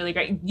 which is really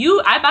great.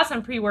 I bought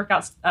some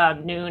pre-workout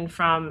Nuun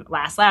from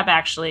Last Lab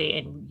actually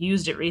and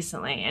used it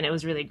recently, and it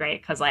was really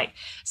great because like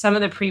some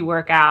of the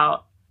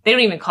pre-workout. They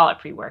don't even call it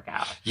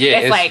pre-workout. Yeah,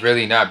 it's like,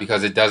 really not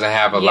because it doesn't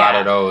have a lot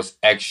of those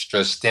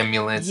extra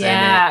stimulants in it.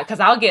 Yeah, because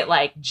I'll get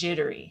like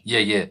jittery.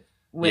 Yeah.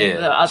 With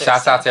the other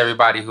Shouts out to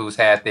everybody who's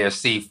had their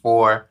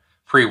C4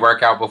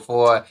 pre-workout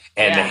before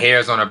and the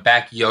hairs on the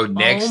back of your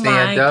neck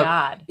stand up.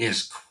 God.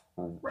 It's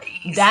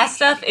crazy. That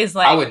stuff is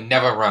like... I would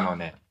never run on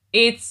that.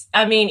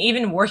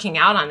 Even working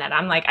out on that,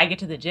 I'm like, I get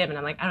to the gym and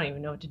I'm like, I don't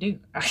even know what to do.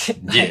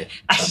 Yeah.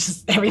 I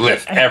just, everything.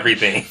 Lift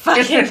everything.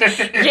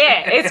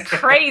 It's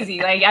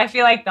crazy. Like, I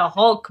feel like the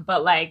Hulk,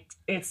 but like,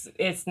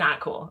 it's not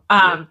cool. So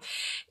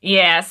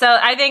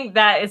I think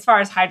that as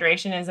far as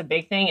hydration is a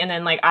big thing. And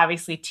then like,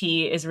 obviously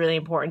tea is really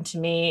important to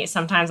me.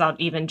 Sometimes I'll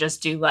even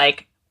just do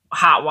like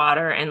hot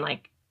water and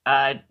like,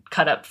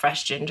 cut up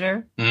fresh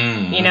ginger,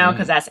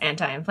 because that's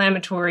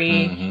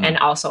anti-inflammatory and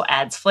also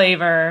adds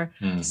flavor.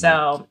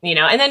 So,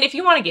 and then if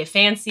you want to get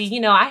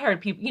fancy, I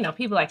heard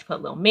people like to put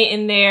a little mint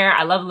in there.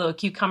 I love a little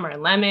cucumber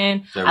and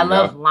lemon. I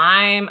love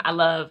lime. I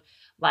love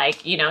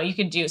you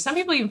could do, some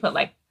people even put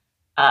like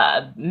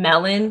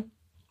melon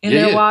in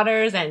their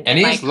waters and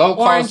these like low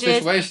oranges. Cost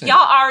situations.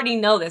 Y'all already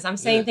know this. I'm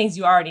saying things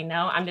you already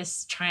know. I'm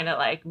just trying to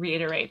like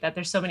reiterate that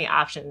there's so many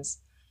options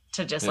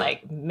to just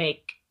like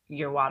make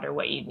your water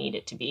what you need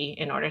it to be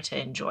in order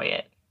to enjoy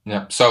it.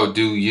 Yeah. So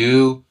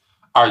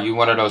are you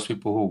one of those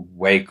people who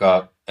wake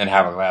up and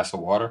have a glass of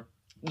water?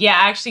 Yeah,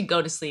 I actually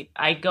go to sleep.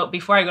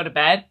 Before I go to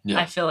bed,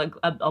 I fill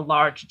a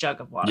large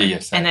jug of water.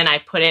 And then I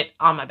put it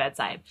on my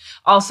bedside.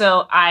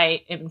 Also,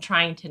 I am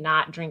trying to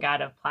not drink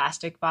out of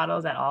plastic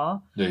bottles at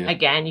all.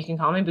 Again, you can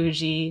call me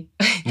bougie.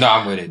 No,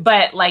 I'm with it.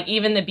 But like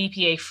even the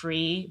BPA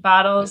free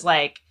bottles,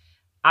 like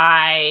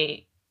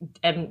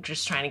I'm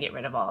just trying to get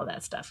rid of all of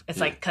that stuff. It's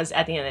like, because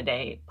at the end of the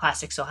day,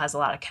 plastic still has a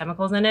lot of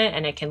chemicals in it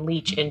and it can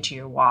leach into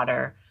your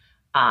water,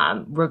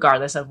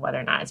 regardless of whether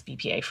or not it's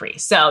BPA free.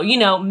 So,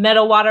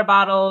 metal water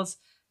bottles,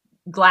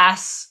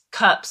 glass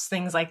cups,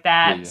 things like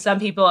that.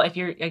 Some people, if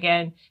you're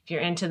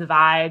into the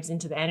vibes,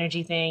 into the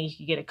energy thing, you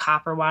could get a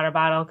copper water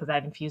bottle because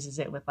that infuses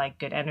it with like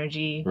good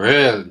energy.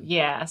 Really?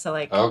 Yeah. So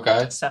like,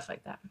 stuff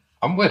like that.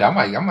 I'm with it. I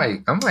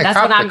might That's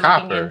cop what I'm the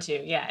copper. looking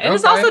into. Yeah. And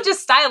it's also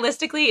just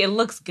stylistically, it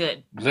looks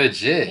good.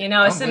 Legit.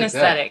 It's an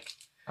aesthetic.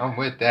 I'm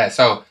with that.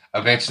 So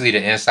eventually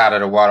the inside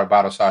of the water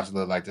bottle starts to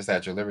look like the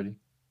Statue of Liberty.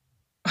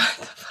 What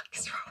the fuck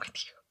is wrong with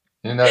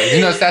you? You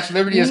know Statue of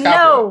Liberty is copper.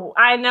 No,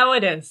 I know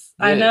it is.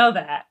 Yeah. I know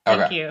that.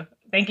 Thank you.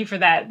 Thank you for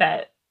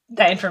that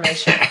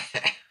information.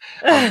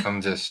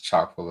 I'm just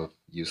chock full of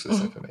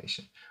useless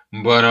information.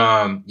 But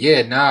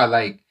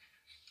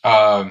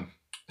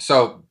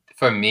so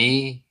for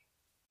me,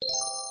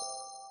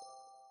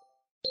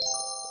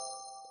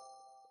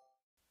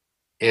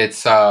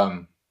 it's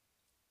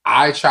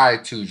I try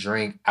to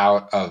drink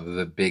out of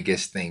the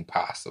biggest thing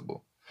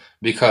possible,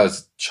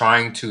 because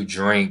trying to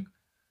drink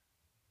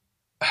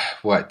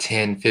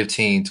 10,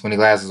 15, 20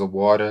 glasses of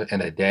water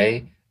in a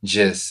day,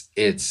 just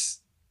it's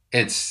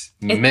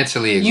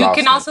mentally exhausting. You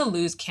can also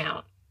lose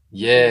count.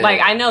 Yeah.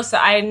 Like I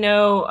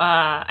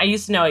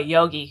used to know a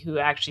yogi who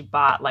actually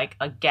bought like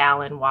a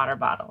gallon water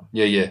bottle.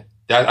 Yeah.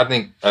 I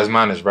think as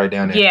mine is right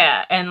down there.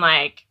 Yeah, and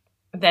like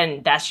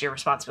then that's your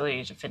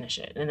responsibility to finish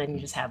it, and then you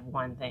just have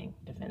one thing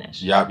to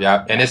finish. Yep.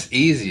 And it's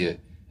easier.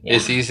 Yeah.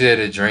 It's easier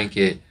to drink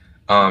it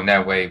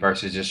that way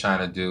versus just trying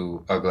to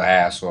do a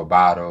glass or a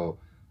bottle,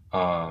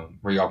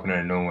 reopening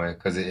a new one,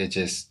 because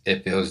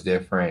it feels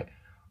different.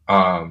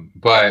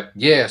 But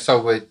yeah,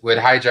 so with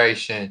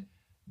hydration,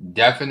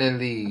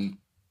 definitely.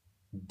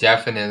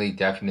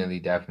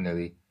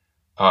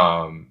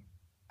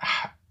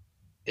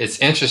 It's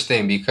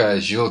interesting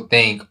because you'll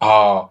think,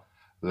 oh,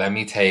 let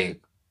me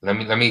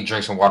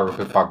drink some water real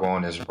quick before I go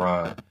on this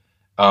run.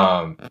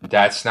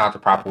 That's not the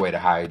proper way to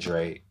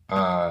hydrate.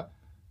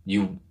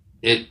 You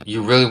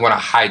really want to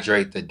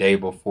hydrate the day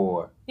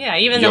before. Yeah,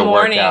 even the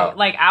morning, workout.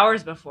 Like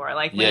hours before,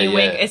 like when you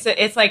wake.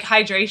 It's like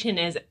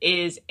hydration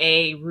is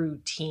a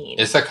routine.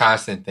 It's a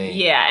constant thing.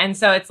 Yeah, and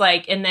so it's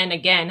like, and then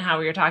again, how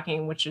we were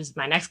talking, which is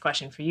my next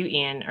question for you,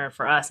 Ian, or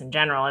for us in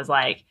general, is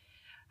like,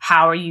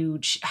 how are you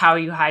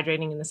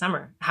hydrating in the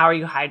summer? How are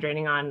you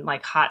hydrating on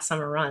like hot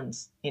summer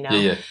runs? You know.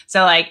 Yeah.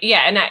 So like,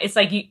 yeah, and it's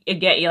like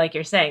like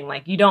you're saying,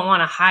 like you don't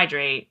want to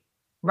hydrate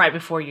right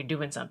before you're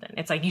doing something.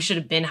 It's like you should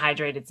have been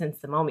hydrated since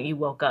the moment you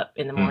woke up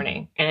in the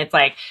morning. And it's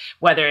like,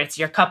 whether it's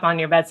your cup on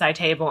your bedside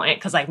table, and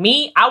because like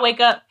me, I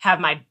wake up, have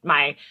my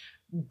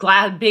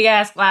big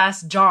ass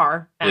glass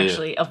jar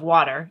actually of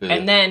water,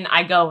 and then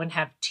I go and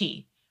have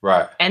tea.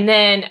 Right. And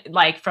then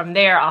like from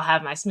there I'll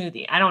have my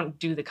smoothie. I don't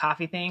do the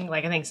coffee thing.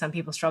 Like I think some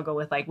people struggle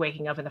with like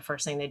waking up and the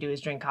first thing they do is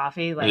drink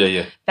coffee.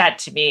 Like that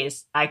to me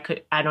is I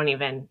don't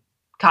even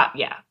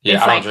Yeah,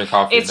 I don't drink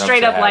coffee. It's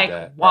straight up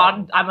like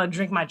water. I'm gonna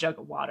drink my jug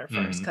of water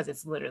first because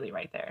it's literally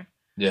right there.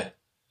 Yeah,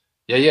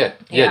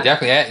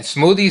 definitely. And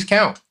smoothies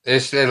count.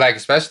 It's like,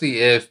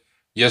 especially if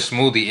your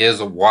smoothie is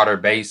a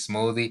water-based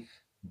smoothie,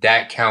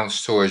 that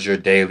counts towards your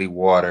daily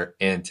water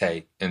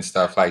intake and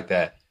stuff like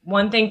that.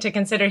 One thing to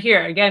consider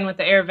here, again, with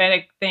the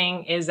Ayurvedic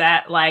thing, is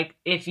that like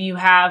if you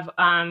have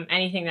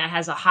anything that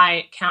has a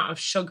high count of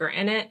sugar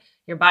in it,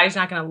 your body's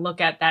not going to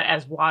look at that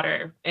as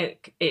water.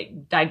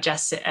 It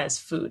digests it as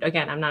food.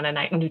 Again, I'm not a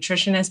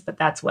nutritionist, but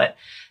that's what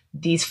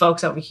these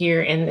folks over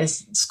here in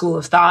this school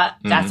of thought,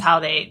 that's how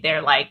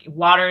they're like,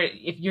 water,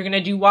 if you're going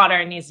to do water,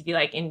 it needs to be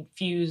like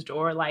infused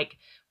or like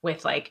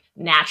with like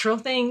natural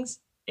things.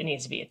 It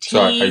needs to be a tea.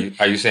 So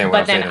are you saying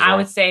what But then I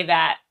would say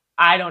that,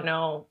 I don't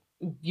know,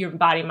 your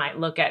body might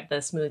look at the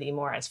smoothie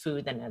more as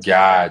food than as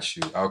water.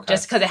 You. Okay.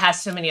 Just because it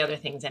has so many other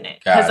things in it.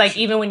 Because like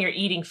even when you're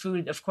eating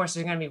food, of course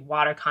there's going to be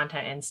water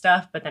content and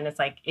stuff, but then it's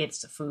like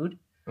it's food.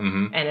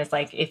 And it's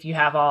like if you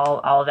have all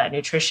of that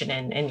nutrition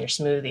in your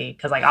smoothie,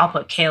 because like I'll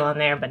put kale in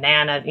there,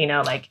 banana, you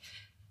know, like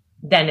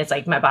then it's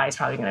like my body's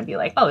probably going to be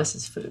like, oh, this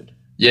is food.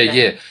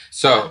 Yeah.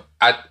 So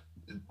I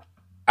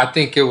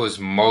think it was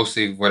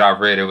mostly what I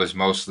read. It was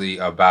mostly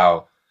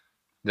about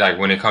like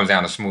when it comes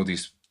down to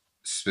smoothies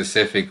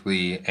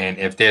specifically, and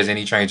if there's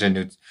any trainers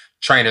or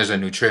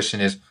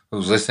nutritionists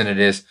who's listening to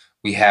this,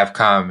 we have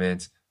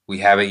comments, we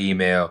have an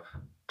email,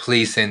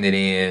 please send it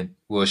in.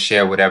 We'll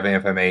share whatever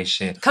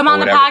information. Come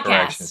on the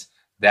podcast.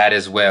 That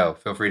as well.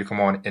 Feel free to come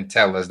on and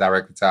tell us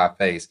directly to our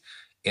face.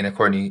 And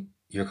Courtney,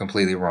 you're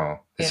completely wrong.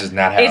 This is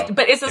not how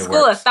but it's a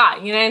school of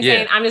thought. You know what I'm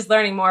saying? I'm just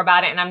learning more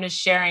about it, and I'm just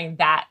sharing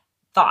that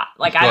thought.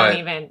 Like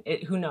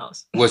who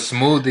knows? With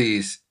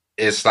smoothies,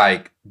 it's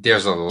like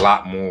there's a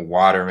lot more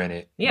water in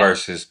it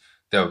versus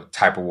the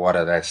type of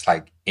water that's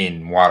like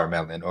in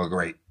watermelon or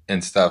grape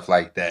and stuff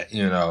like that,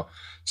 you know.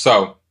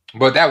 So,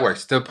 but that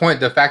works. The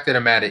fact of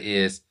the matter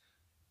is,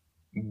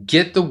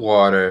 get the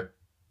water,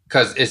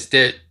 because it's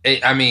there.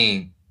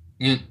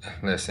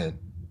 Listen,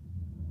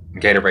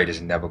 Gatorade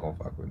is never gonna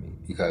fuck with me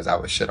because I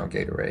would shit on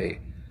Gatorade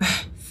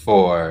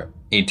for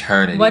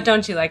eternity. What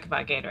don't you like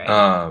about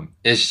Gatorade?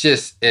 It's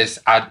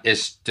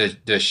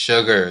the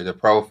sugar, the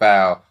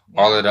profile,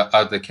 all of the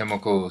other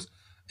chemicals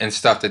and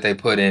stuff that they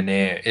put in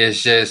there.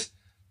 It's just,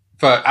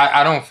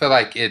 I don't feel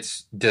like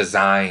it's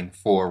designed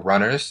for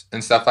runners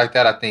and stuff like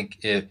that. I think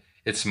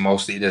it's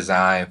mostly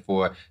designed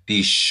for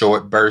these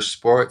short burst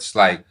sports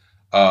like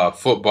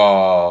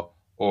football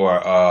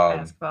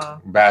or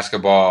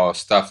basketball,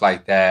 stuff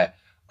like that.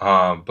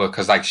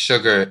 Because like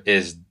sugar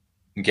is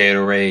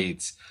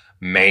Gatorade's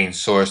main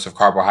source of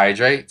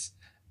carbohydrates,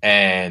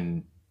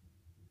 and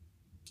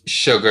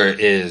sugar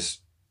is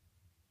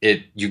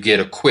you get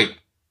a quick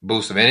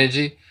boost of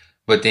energy,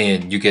 but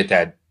then you get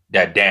that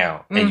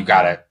down and you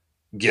gotta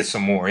get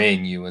some more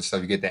in you and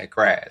stuff. You get that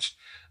crash.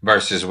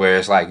 Versus where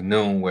it's like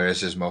Noon, where it's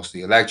just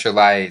mostly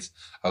electrolytes,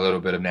 a little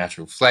bit of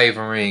natural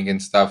flavoring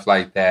and stuff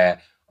like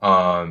that.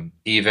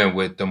 Even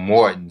with the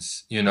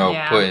Mortons, you know,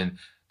 putting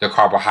the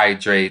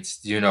carbohydrates,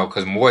 you know,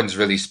 because Mortons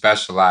really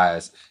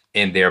specialize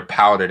in their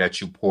powder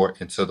that you pour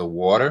into the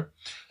water.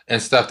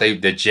 and stuff.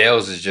 The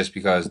gels is just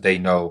because they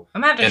know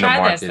I'm gonna have to in try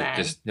the market, this then.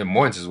 just the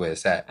Morton's is where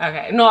it's at.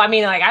 Okay. No, I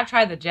mean, like, I've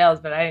tried the gels,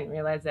 but I didn't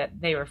realize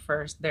that they were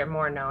first. They're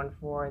more known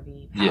for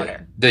the powder.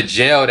 Yeah. The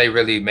gel, they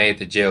really made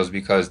the gels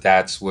because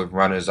that's what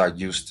runners are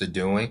used to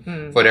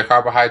doing for their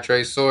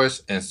carbohydrate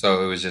source. And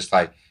so it was just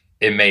like,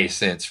 it made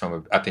sense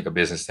from, I think, a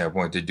business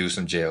standpoint to do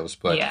some gels.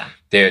 But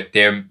their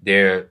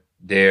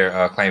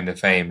claim to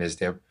fame is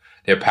their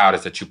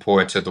powders that you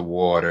pour into the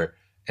water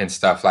and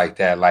stuff like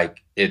that.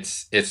 Like,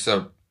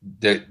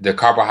 the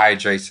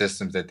carbohydrate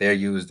systems that they're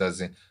used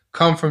doesn't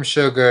come from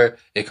sugar.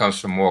 It comes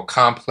from more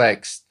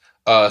complex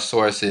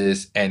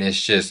sources, and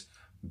it's just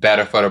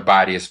better for the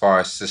body as far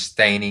as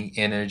sustaining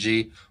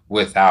energy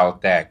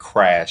without that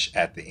crash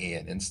at the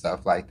end and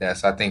stuff like that.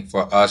 So I think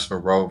for us, for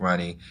road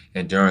running,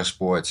 endurance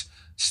sports,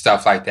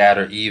 stuff like that,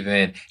 or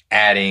even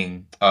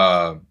adding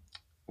the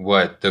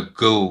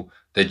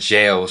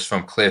gels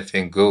from Cliff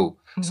and Goo.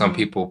 Some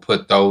people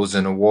put those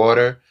in the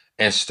water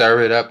and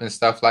stir it up and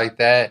stuff like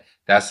that.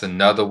 That's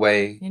another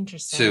way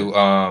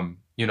to,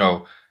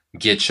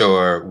 get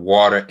your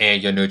water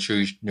and your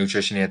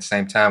nutrition at the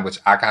same time, which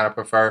I kind of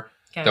prefer.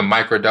 Okay. The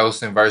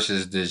microdosing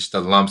versus just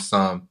the lump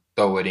sum,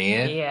 throw it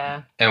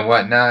in and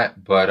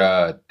whatnot.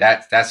 But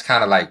that's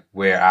kind of like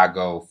where I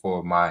go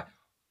for my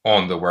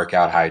on the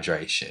workout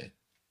hydration.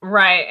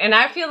 Right. And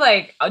I feel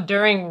like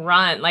during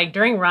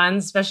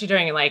runs, especially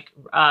during like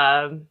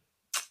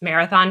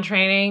marathon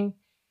training,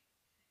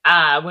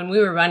 when we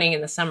were running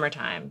in the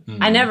summertime,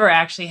 I never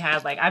actually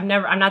had I'm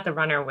not the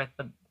runner with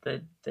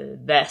the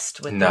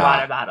vest with the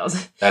water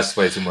bottles. That's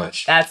way too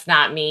much. That's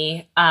not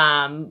me.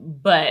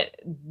 But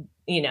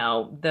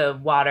the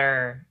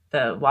water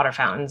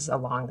fountains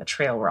along the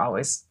trail were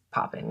always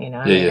popping,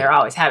 they're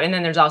always having. And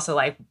then there's also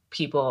like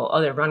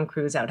other run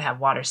crews that would have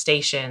water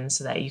stations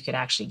so that you could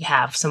actually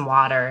have some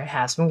water,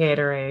 have some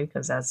Gatorade,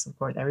 because that's, of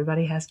course,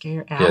 everybody has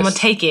Gatorade. Yes. I'm going to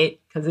take it,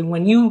 because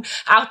when you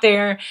out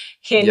there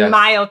hitting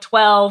mile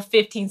 12,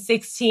 15,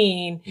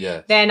 16,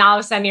 then all of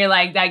a sudden you're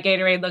like, that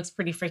Gatorade looks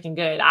pretty freaking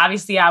good.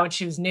 Obviously, I would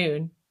choose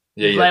Noon.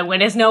 But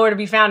when it's nowhere to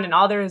be found and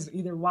all there is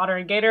either water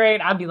and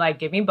Gatorade, I'd be like,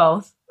 give me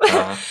both.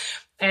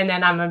 And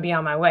then I'm going to be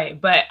on my way.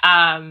 But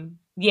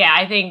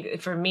I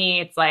think for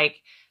me, it's like,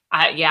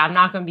 I'm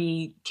not going to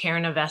be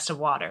carrying a vest of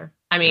water.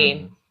 I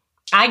mean,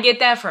 I get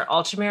that for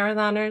ultra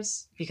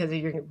marathoners, because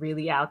you're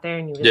really out there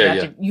and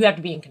you have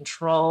to be in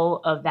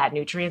control of that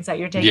nutrients that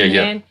you're taking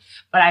in.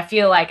 But I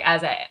feel like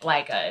as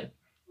a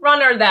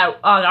runner that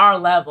on our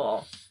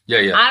level,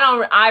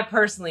 I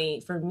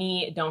personally, for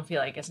me, don't feel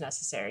like it's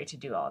necessary to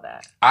do all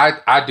that.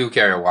 I do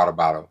carry a water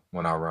bottle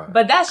when I run.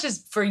 But that's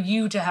just for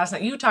you to have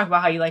something. You talk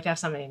about how you like to have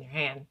something in your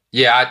hand.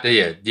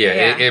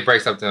 It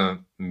breaks up the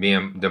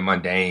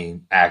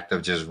mundane act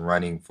of just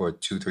running for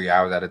 2-3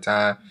 hours at a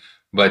time.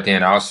 But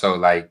then also,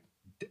 like,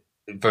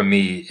 for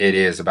me, it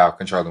is about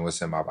controlling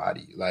what's in my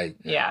body. Like,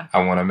 I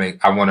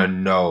want to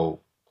know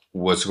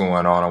what's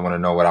going on. I want to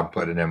know what I'm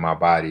putting in my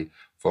body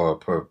for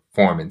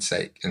performance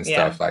sake and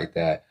stuff like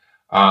that.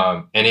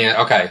 And then,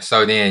 okay,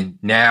 so then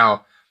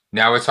now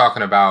we're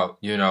talking about,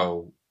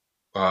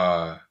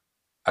 I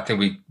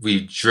think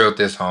we drilled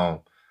this home.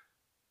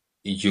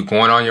 You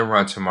going on your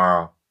run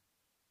tomorrow,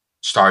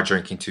 start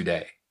drinking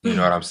today. You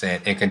know what I'm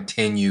saying? And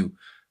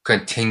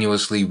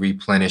continuously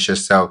replenish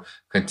yourself,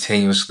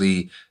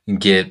 continuously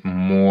get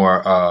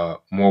more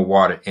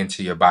water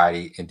into your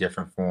body in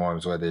different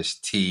forms, whether it's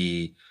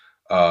tea,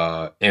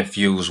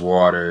 infused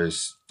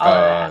waters,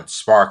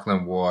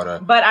 sparkling water.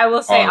 But I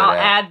will say, I'll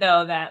add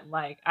though that,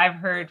 like, I've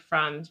heard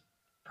from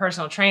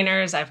personal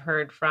trainers, I've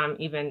heard from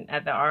even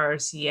at the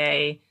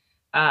ROCA,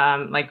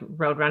 like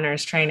road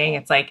runners training,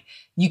 it's like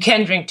you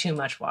can drink too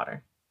much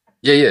water.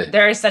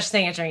 There is such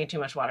thing as drinking too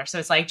much water. So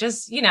it's like,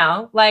 just,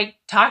 like,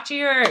 talk to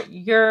your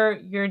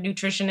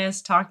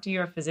nutritionist, talk to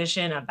your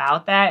physician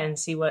about that and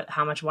see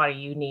how much water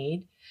you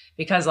need.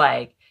 Because,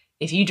 like,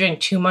 if you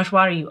drink too much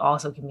water, you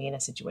also can be in a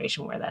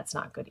situation where that's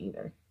not good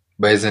either.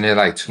 But isn't it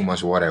like too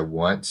much water at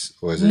once?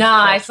 Or is it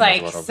it's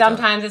like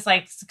sometimes it's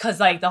like,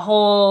 because like the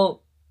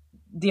whole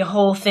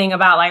thing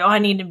about like, I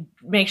need to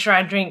make sure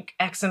I drink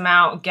X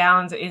amount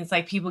gallons. It's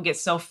like people get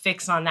so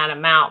fixed on that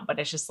amount, but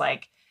it's just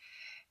like,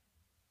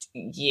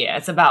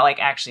 it's about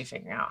like actually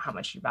figuring out how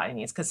much your body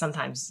needs, because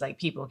sometimes like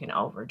people can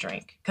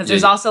overdrink, because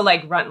there's also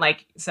like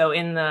so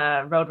in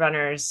the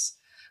Roadrunners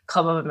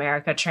Club of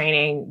America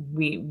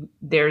training,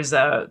 there's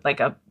a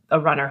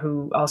runner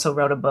who also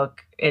wrote a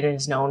book and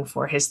is known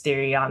for his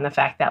theory on the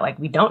fact that like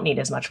we don't need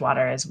as much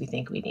water as we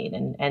think we need,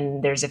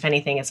 and there's, if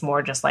anything, it's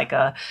more just like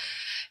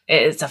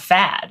it's a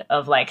fad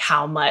of like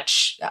how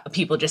much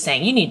people just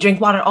saying you need to drink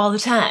water all the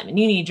time and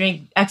you need to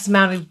drink X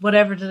amount of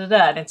whatever,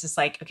 and it's just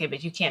like, okay,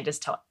 but you can't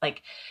just tell,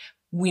 like,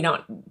 we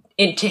don't,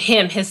 to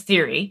him, his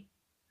theory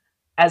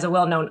as a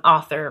well-known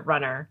author,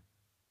 runner,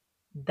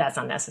 that's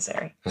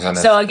unnecessary.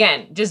 So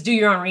again, just do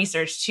your own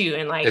research too.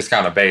 And like, it's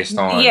kind of based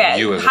on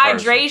you as a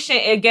hydration.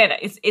 person. Again,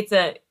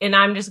 and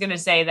I'm just going to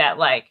say that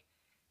like,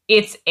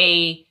 it's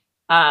a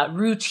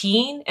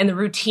routine, and the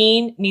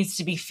routine needs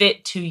to be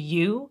fit to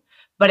you.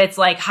 But it's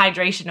like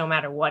hydration, no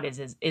matter what,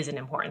 is an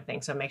important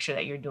thing. So make sure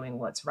that you're doing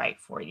what's right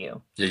for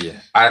you. Yeah.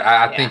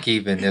 I think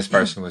even this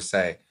person would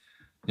say,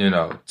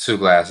 2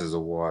 glasses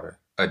of water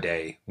a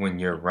day when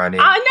you're running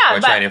or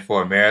training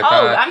for a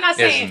marathon I'm not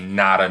saying is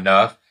not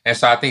enough. And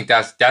so I think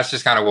that's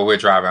just kind of what we're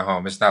driving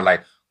home. It's not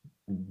like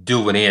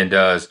do what Ian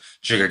does,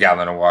 drink a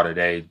gallon of water a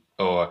day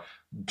or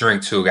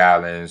drink 2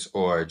 gallons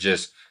or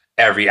just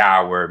every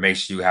hour make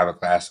sure you have a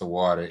glass of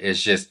water.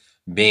 It's just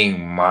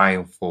being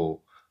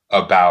mindful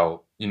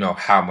about,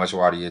 how much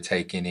water you're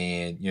taking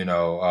in,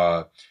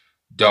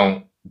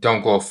 don't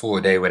go a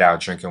full day without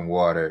drinking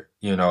water,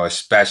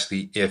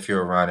 especially if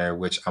you're a runner,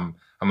 which I'm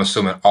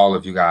assuming all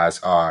of you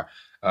guys are,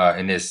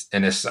 in this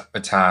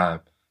summertime,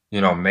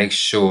 make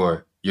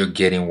sure you're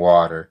getting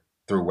water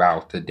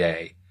throughout the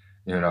day.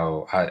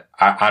 I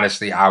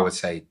honestly, I would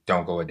say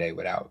don't go a day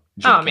without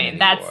drinking any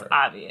that's water.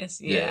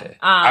 obvious. Yeah.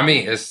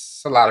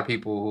 It's a lot of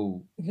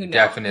people who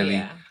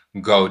definitely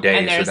go days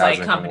and there's without like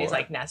drinking companies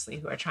water. like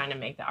Nestle who are trying to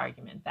make the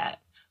argument that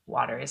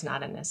water is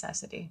not a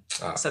necessity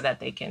so that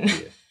they can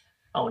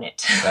own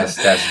it. That's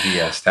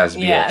BS. That's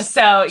BS. Yeah.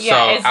 So it's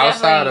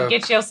definitely of,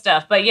 get your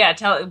stuff. But yeah,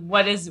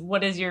 what is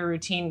your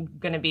routine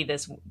going to be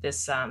this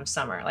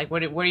summer? Like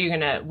what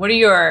are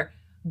your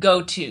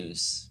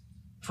go-tos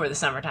for the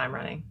summertime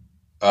running?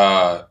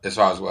 As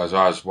far as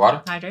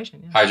water?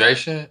 Hydration. Yeah.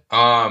 Hydration.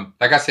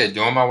 Like I said,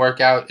 doing my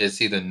workout, it's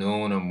either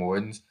noon or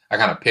mornings. I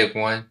kind of pick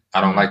one.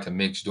 I don't like to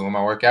mix doing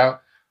my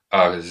workout.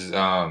 Because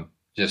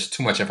just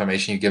too much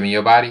information you're giving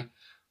your body.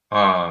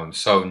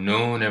 So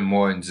noon and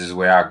mornings is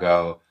where I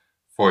go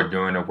for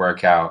during the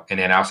workout. And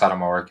then outside of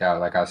my workout,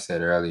 like I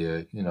said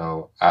earlier,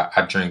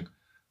 I drink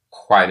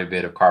quite a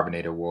bit of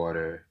carbonated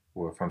water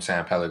from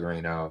San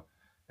Pellegrino.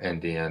 And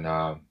then,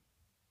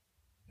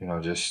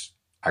 just,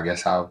 I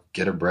guess I'll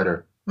get a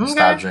Brita and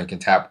stop drinking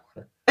tap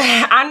water.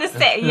 I'm just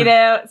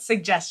saying,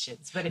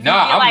 suggestions. But if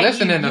I'm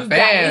listening to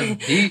fam.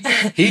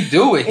 He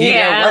do it.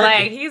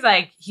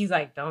 He's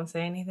like, don't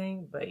say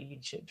anything, but you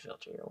should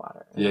filter your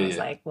water. And I was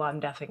like, well,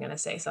 I'm definitely gonna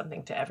say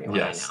something to everyone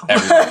I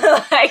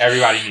know.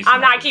 Everybody needs.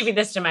 I'm not keeping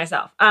this to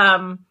myself.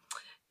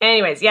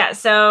 Anyways, yeah.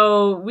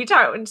 So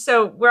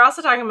we're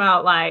also talking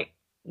about like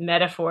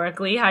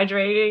metaphorically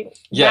hydrating.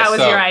 Yeah, that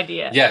was your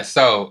idea. Yeah.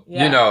 So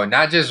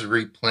not just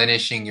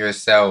replenishing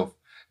yourself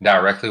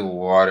directly with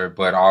water,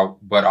 but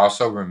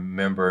also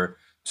remember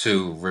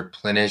to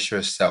replenish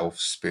yourself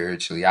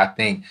spiritually. I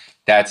think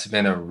that's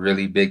been a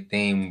really big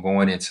theme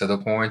going into the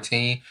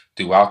quarantine,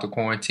 throughout the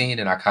quarantine,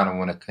 and I kind of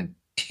want to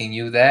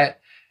continue that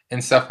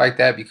and stuff like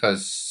that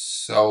because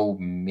so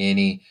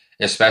many,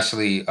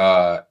 especially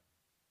so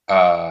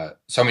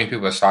many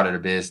people have started a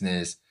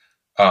business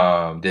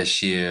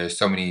this year.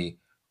 So many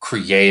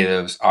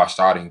creatives are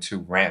starting to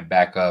ramp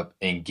back up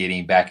and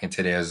getting back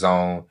into their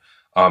zone.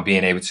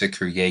 Being able to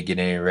create,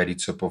 getting ready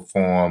to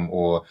perform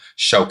or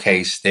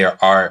showcase their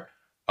art,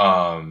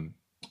 not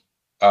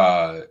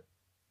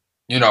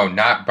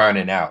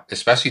burning out,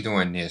 especially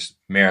doing this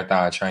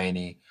marathon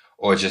training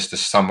or just the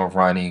summer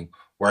running,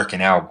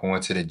 working out,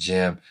 going to the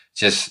gym.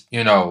 Just,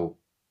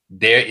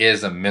 there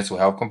is a mental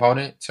health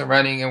component to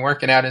running and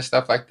working out and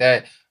stuff like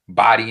that.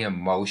 Body in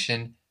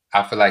motion,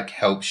 I feel like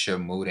helps your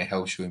mood and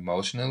helps you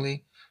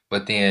emotionally.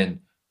 But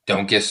then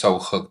don't get so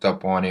hooked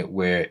up on it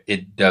where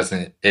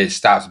it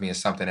stops being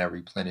something that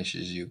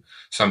replenishes you.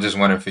 So I'm just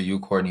wondering for you,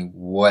 Courtney,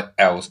 what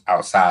else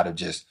outside of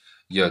just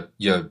your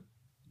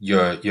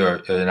not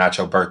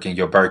your Birkin,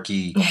 your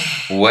Berkey,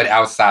 what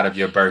outside of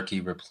your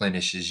Berkey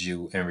replenishes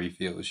you and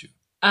refills you?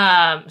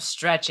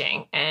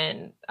 Stretching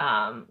and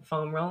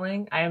foam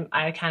rolling.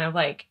 I kind of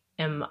like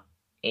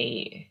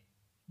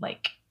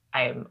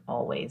I'm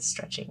always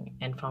stretching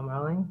and foam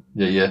rolling.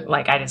 Yeah.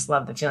 Like I just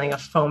love the feeling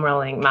of foam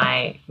rolling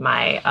my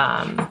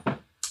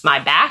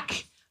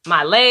back,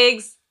 my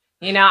legs.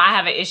 I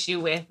have an issue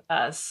with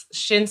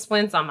shin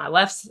splints on my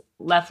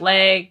left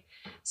leg.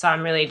 So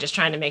I'm really just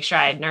trying to make sure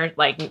I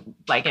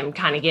I'm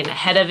kind of getting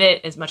ahead of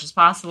it as much as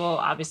possible.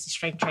 Obviously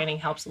strength training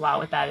helps a lot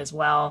with that as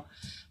well.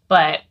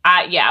 But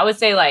I would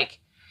say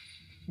like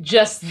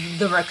just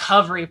the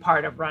recovery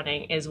part of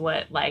running is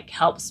what like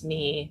helps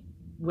me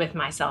with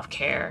my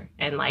self-care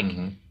and like,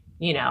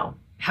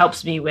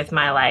 helps me with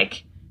my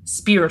like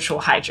spiritual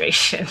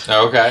hydration.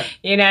 Okay.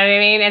 You know what I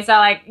mean? And so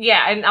like,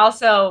 and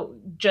also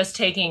just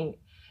taking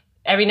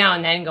every now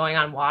and then going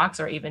on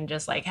walks or even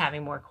just like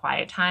having more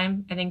quiet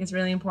time, I think is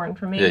really important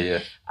for me.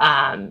 Yeah.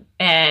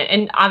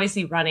 And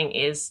obviously running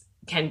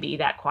can be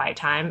that quiet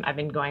time. I've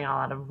been going on a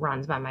lot of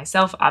runs by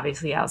myself,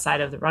 obviously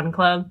outside of the run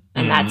club.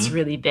 And that's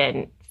really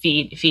been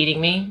feeding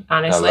me,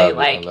 honestly, I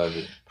love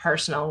it.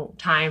 Personal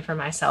time for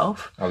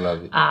myself. I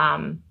love it.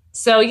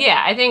 So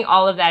yeah, I think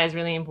all of that is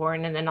really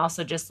important. And then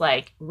also just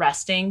like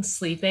resting,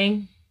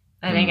 sleeping.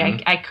 I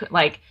think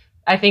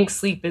I think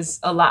sleep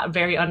is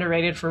very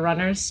underrated for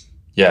runners.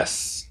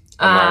 Yes.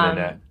 I'm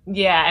learning that.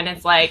 Yeah. And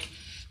it's like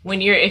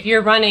if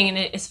you're running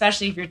and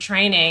especially if you're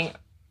training,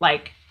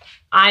 like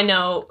I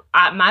know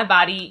my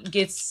body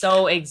gets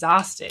so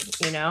exhausted,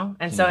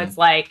 and so it's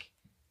like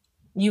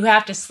you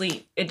have to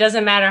sleep. It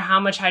doesn't matter how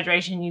much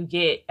hydration you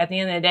get at the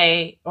end of the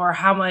day, or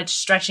how much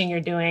stretching you're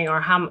doing,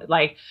 or how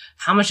much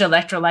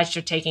electrolytes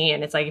you're taking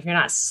in. It's like, if you're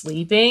not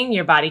sleeping,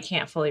 your body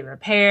can't fully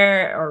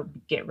repair or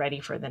get ready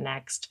for the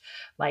next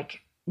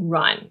like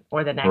run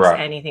or the next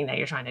anything that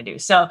you're trying to do.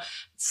 So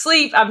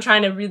sleep, I'm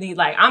trying to really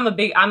like, I'm a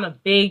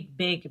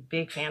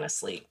big fan of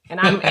sleep. And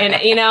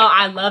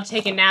I love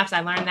taking naps. I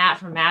learned that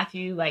from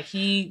Matthew. Like,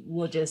 he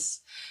will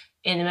just,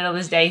 in the middle of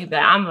his day, he'll be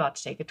like, I'm about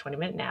to take a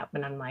 20-minute nap.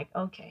 And I'm like,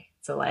 okay.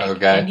 So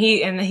like,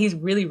 and he's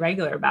really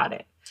regular about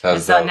it.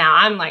 And so now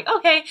I'm like,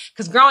 okay.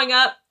 Cause growing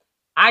up,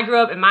 I grew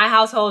up in my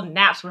household,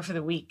 naps were for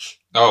the weak.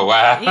 Oh,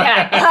 wow.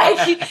 Yeah.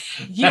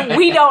 Like,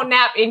 we don't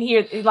nap in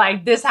here.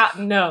 Like this house.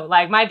 No,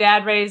 like my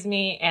dad raised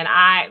me, and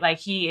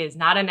he is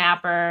not a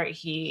napper.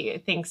 He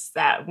thinks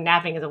that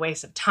napping is a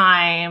waste of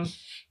time.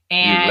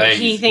 And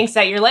he thinks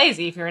that you're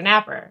lazy if you're a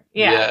napper.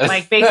 Yeah. Yes.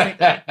 Like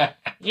basically.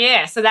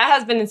 Yeah. So that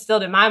has been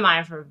instilled in my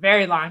mind for a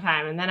very long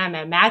time. And then I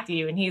met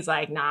Matthew, and he's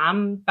like, nah,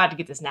 I'm about to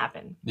get this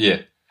napping.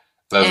 Yeah.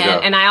 Let's go.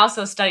 And I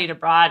also studied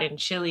abroad in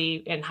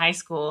Chile in high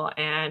school,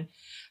 and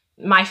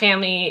my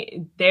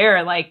family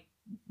there, like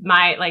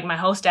my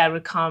host dad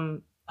would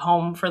come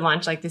home for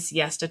lunch, like the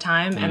siesta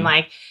time. And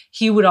like,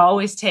 he would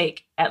always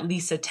take at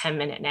least a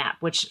 10-minute nap,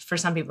 which for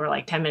some people are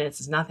like 10 minutes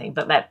is nothing,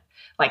 but that,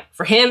 like,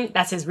 for him,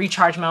 that's his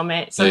recharge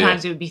moment.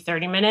 Sometimes it would be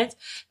 30 minutes,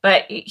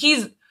 but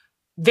he's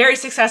very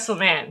successful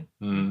man.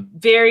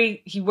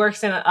 He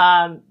works in,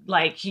 I'm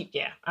not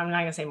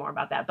gonna say more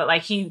about that, but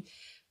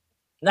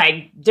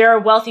they're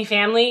a wealthy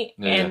family,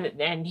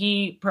 and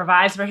he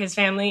provides for his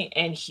family,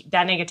 and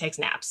that nigga takes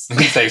naps.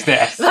 He takes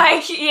naps. So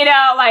I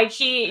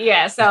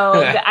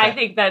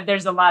think that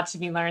there's a lot to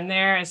be learned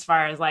there as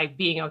far as like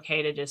being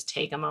okay to just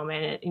take a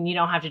moment, and you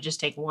don't have to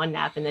just take one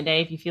nap in the day.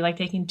 If you feel like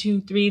taking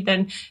 2, 3,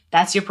 then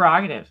that's your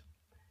prerogative.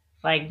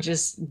 Like,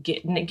 just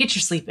get your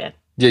sleep in.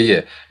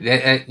 Yeah.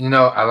 And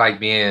I like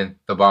being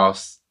the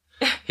boss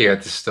here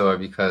at the store,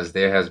 because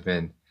there has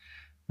been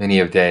many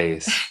of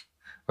days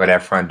where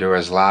that front door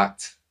is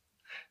locked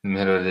in the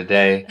middle of the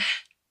day.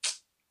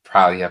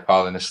 Probably have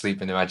fallen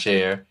asleep into my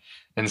chair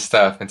and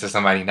stuff until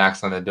somebody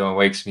knocks on the door and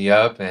wakes me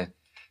up, and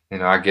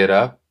I get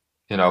up,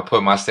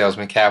 put my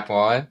salesman cap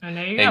on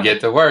and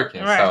get to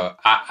working. Right. So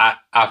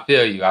I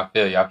feel you. I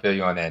feel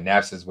you on that.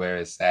 Naps is where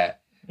it's at.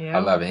 Yeah.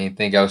 I love it.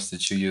 Anything else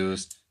that you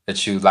use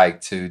that you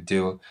like to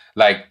do?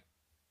 Like,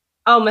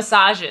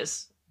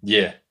 massages.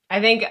 Yeah. I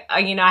think,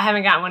 I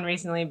haven't gotten one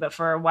recently, but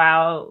for a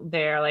while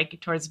there,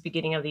 like towards the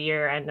beginning of the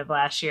year, end of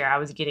last year, I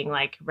was getting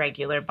like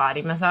regular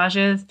body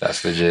massages.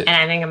 That's legit. And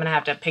I think I'm going to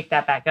have to pick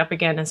that back up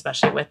again,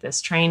 especially with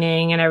this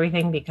training and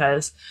everything,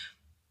 because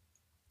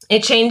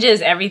it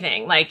changes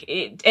everything.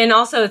 And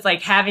also it's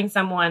like having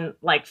someone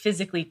like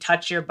physically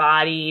touch your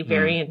body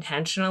very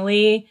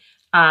intentionally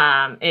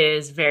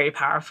is very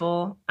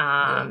powerful.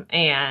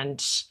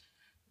 And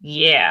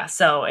yeah,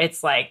 so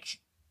it's like,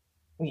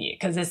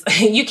 because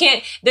you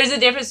can't. There's a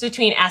difference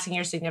between asking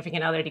your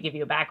significant other to give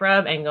you a back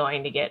rub and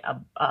going to get a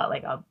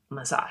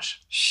massage.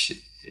 Shit.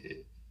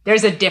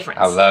 There's a difference.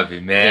 I love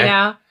it,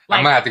 man.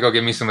 I might have to go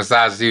get me some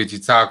massage. See what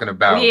you're talking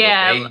about.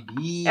 Yeah,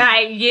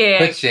 baby.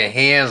 Put your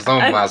hands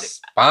on my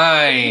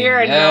spine. You're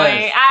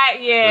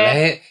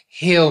annoying.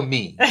 Heal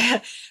me.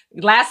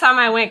 Last time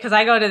I went, because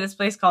I go to this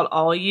place called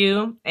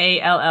Allyu,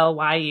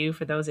 ALLYU,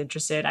 for those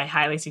interested. I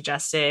highly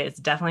suggest it. It's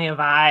definitely a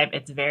vibe.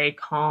 It's very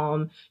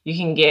calm. You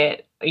can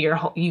get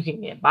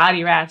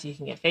body wraps, you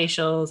can get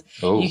facials,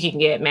 you can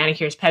get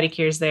manicures,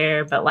 pedicures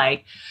there, but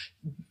like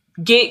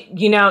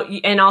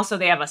and also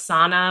they have a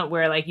sauna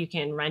where like you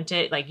can rent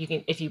it. Like, you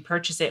can, if you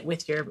purchase it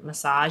with your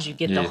massage, you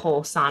get the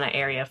whole sauna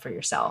area for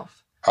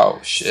yourself.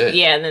 Oh shit.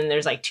 Yeah, and then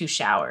there's like 2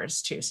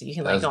 showers too, so you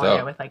can like go in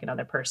there with like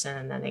another person,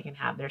 and then they can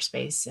have their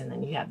space, and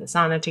then you have the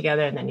sauna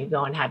together, and then you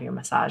go and have your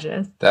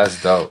massages.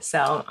 That's dope.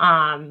 So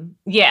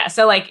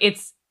so like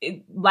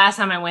last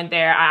time I went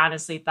there, I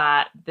honestly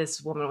thought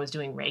this woman was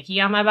doing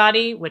Reiki on my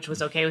body, which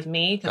was okay with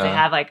me, because they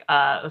have like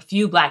a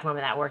few Black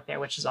women that work there,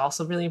 which is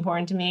also really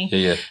important to me.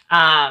 Yeah.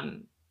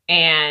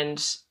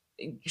 And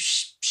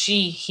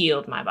she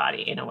healed my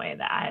body in a way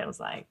that I was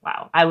like,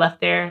 wow, I left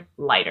there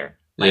lighter,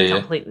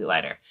 completely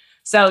lighter.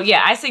 So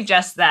yeah, I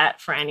suggest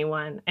that for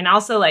anyone. And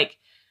also like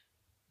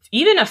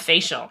even a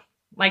facial,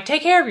 like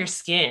take care of your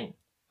skin.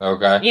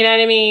 Okay. You know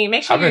what I mean?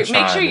 Make sure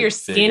your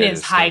skin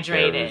is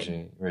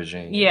hydrated.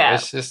 Regime. Yeah.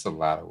 It's just a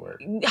lot of work.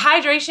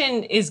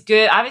 Hydration is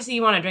good. Obviously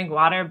you want to drink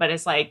water, but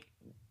it's like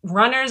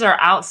runners are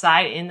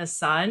outside in the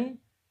sun,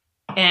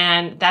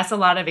 and that's a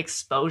lot of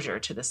exposure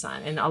to the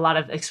sun and a lot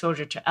of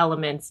exposure to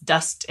elements,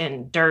 dust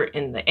and dirt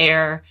in the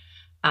air.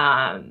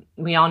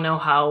 We all know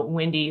how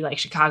windy like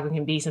Chicago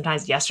can be.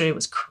 Sometimes yesterday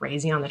was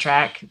crazy on the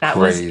track. That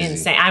was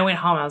insane. I went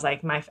home. I was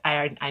like,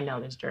 I know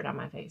there's dirt on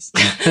my face.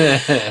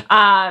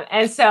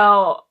 And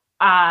so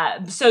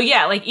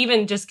yeah, like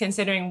even just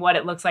considering what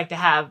it looks like to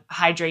have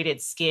hydrated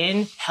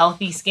skin,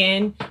 healthy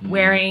skin,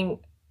 wearing,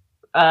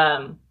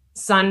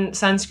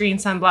 sunscreen,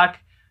 sunblock,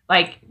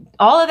 like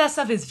all of that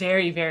stuff is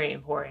very, very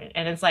important.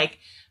 And it's like,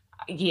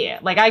 yeah,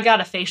 like I got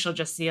a facial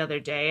just the other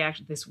day,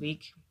 actually this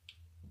week.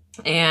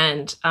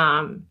 And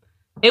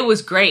it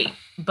was great.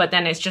 But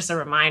then it's just a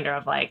reminder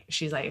of like,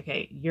 she's like,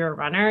 okay, you're a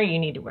runner. You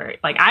need to wear it.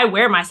 Like, I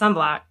wear my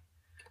sunblock.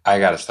 I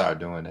got to start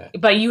doing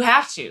that. But you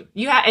have to.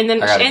 And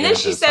then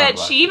she said,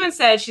 she even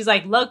said, she's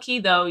like, low key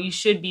though, you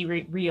should be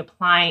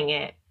reapplying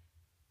it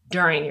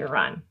during your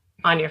run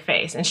on your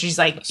face. And she's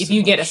like, if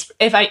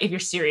you're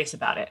serious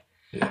about it.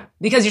 Yeah.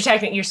 Because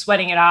you're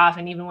sweating it off.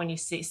 And even when you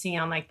see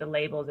on like the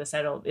labels, it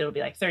said it'll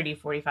be like 30,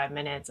 45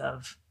 minutes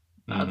of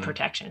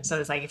protection. So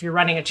it's like, if you're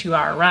running a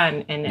 2-hour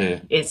run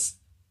and it's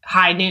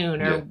high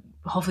noon or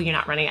hopefully you're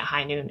not running at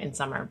high noon in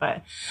summer,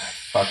 but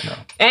fuck no.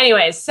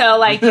 Anyways, so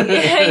like,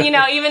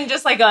 even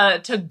just like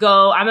I'm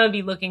going to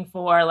be looking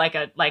for like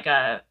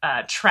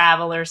a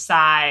traveler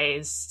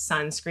size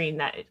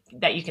sunscreen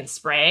that you can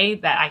spray,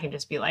 that I can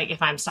just be like,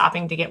 if I'm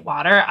stopping to get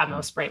water, I'm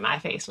going to spray my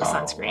face with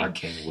sunscreen. I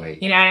can't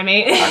wait. You know what I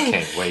mean? I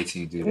can't wait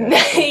till you do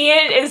that.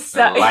 It is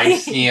so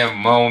light skin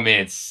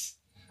moments.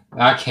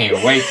 I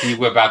can't wait till you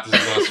whip out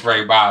this little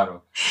spray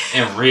bottle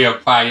and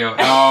reapply your.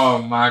 Oh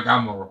my God,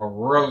 I'm gonna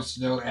roast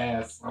your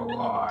ass so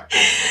hard.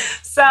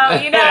 So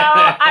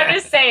I'm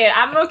just saying,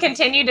 I'm gonna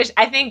continue to.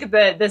 I think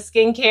the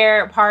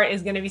skincare part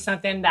is gonna be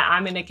something that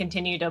I'm gonna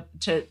continue to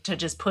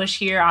just push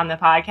here on the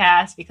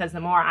podcast, because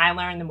the more I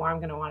learn, the more I'm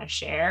gonna want to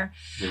share.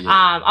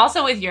 Yeah.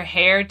 Also with your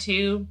hair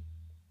too.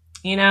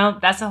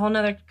 That's a whole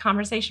nother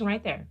conversation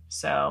right there.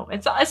 So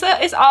it's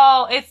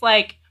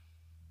like.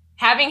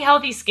 Having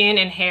healthy skin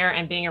and hair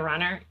and being a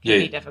runner can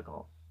be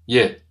difficult.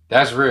 Yeah,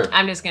 that's real.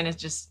 I'm just going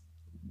to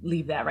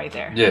leave that right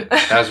there. Yeah,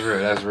 that's real.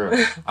 That's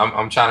real.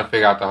 I'm trying to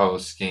figure out the whole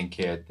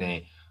skincare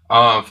thing.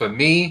 For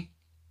me,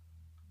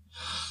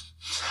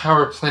 I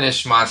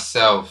replenish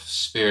myself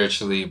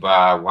spiritually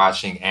by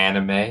watching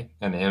anime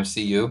and the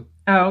MCU.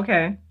 Oh,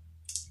 okay.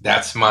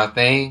 That's my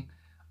thing.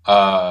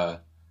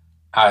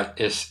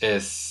 It's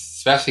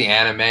especially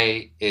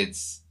anime.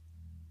 It's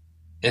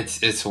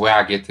where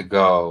I get to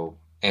go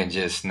and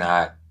just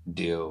not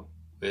deal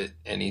with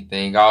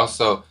anything.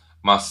 Also,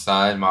 my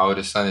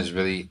oldest son is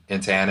really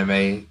into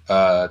anime,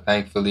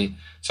 thankfully.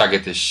 So I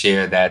get to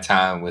share that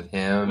time with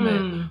him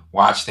and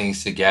watch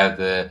things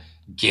together,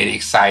 get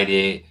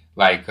excited.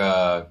 Like,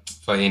 for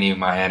any of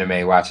my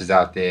anime watchers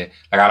out there,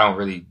 like, I don't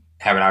really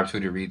have an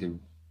opportunity to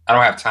I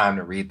don't have time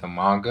to read the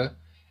manga.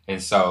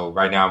 And so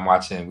right now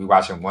we're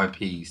watching One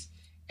Piece,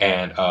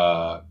 and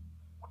R.I.P.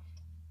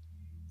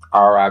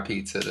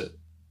 to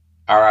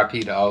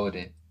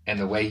Oden. And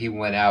the way he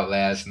went out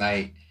last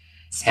night.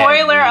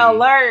 Spoiler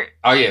alert.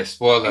 Oh yeah,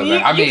 spoiler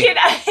alert.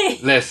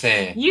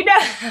 Listen. We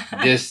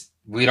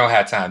don't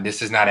have time.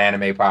 This is not an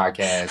anime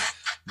podcast.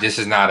 This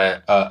is not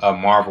a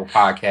Marvel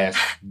podcast.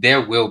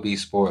 There will be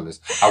spoilers.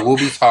 I will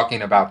be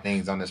talking about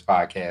things on this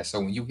podcast.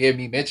 So when you hear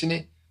me mention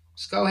it,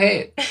 just go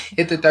ahead.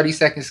 Hit the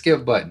 30-second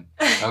skip button.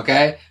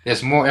 Okay?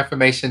 There's more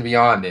information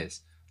beyond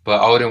this. But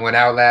Oden went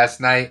out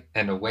last night,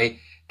 and the way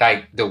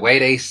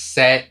they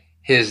set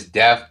his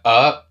death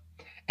up,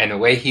 and the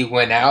way he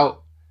went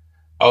out,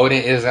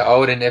 Oden isn't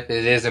Oden if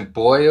it isn't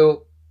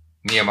boiled.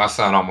 Me and my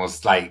son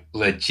almost like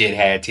legit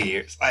had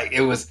tears. Like it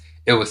was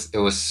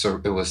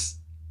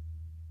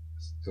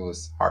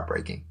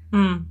heartbreaking,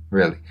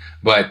 really.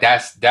 But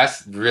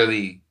that's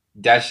really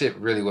that shit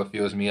really what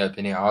fuels me up.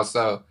 And then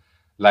also,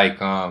 like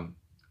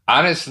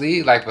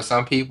honestly, like for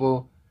some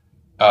people,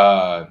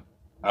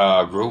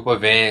 group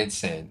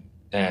events and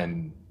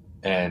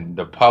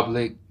the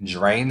public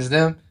drains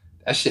them.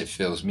 That shit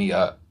fills me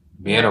up.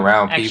 Being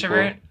around people,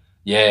 extrovert.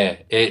 Yeah,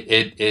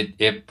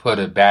 it put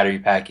a battery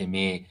pack in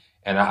me,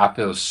 and I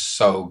feel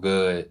so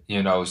good,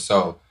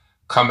 So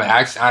coming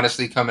out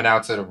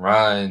to the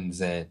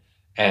runs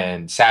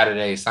and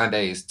Saturdays,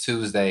 Sundays,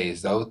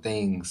 Tuesdays, those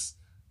things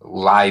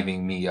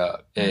livening me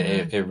up.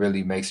 It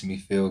really makes me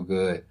feel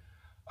good.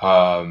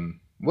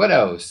 What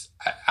else?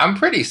 I'm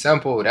pretty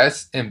simple.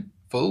 That's in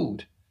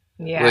food,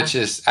 which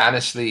is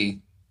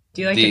honestly.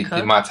 Do you like to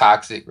cook? My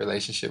toxic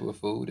relationship with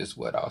food is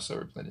what also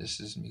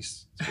replenishes me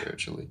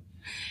spiritually.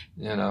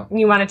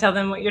 You want to tell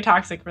them what your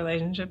toxic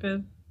relationship is?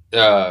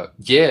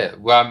 Yeah.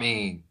 Well, I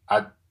mean,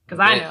 because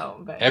I know,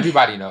 but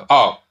everybody knows.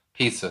 Oh,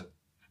 pizza.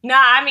 No,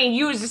 I mean,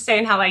 you was just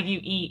saying how like you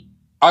eat.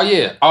 Oh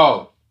yeah.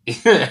 Oh.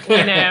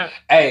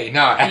 Hey,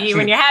 no. Actually, eat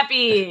when you're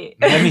happy.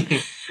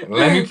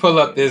 let me pull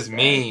up this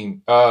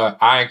meme.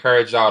 I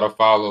encourage y'all to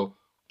follow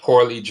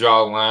Poorly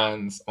Draw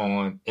Lines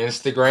on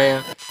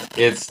Instagram.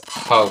 It's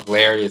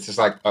hilarious. It's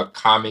like a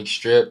comic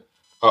strip,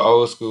 an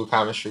old school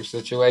comic strip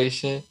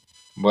situation.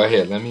 But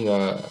here, let me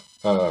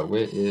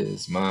where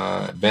is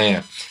my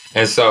bam?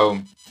 And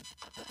so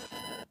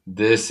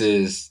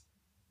it's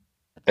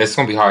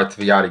gonna be hard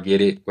for y'all to get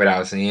it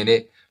without seeing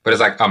it. But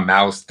it's like a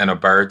mouse and a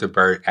bird. The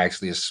bird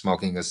actually is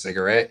smoking a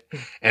cigarette.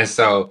 And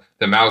so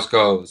the mouse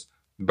goes,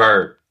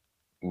 "Bird,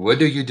 what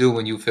do you do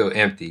when you feel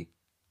empty?"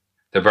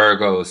 The bird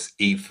goes,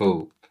 "Eat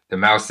food." The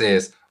mouse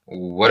says,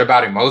 "What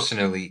about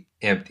emotionally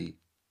empty?"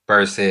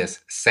 Bird says,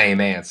 "Same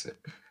answer."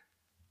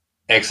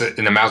 And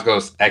the mouse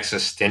goes,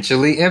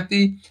 "Existentially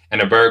empty?" And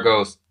the bird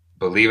goes,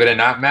 "Believe it or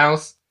not,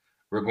 mouse,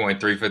 we're going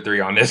 3 for 3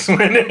 on this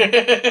one."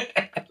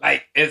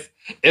 Like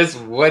it's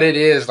what it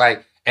is.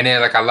 Like And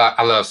then like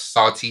I love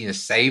salty and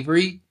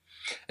savory.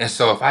 And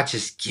so if I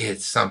just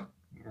get some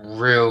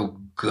real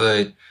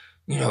good,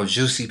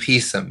 juicy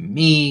piece of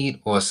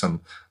meat or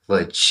some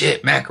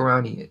legit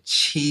macaroni and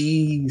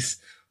cheese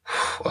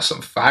or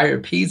some fire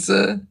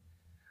pizza,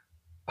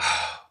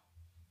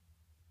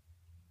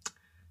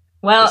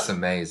 well, it's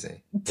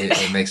amazing.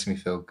 It makes me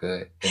feel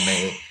good.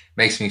 It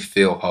makes me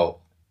feel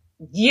whole.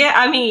 Yeah,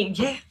 I mean,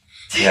 yeah.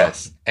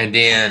 Yes. And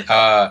then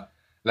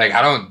like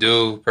I don't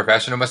do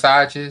professional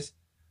massages,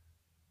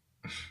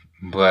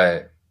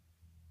 but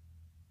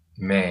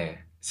man,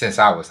 since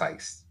I was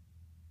like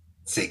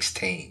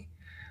 16,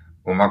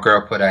 when my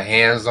girl put her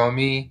hands on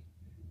me,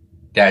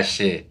 that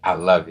shit, I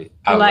love it.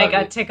 I like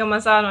love a tickle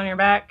massage on your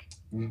back?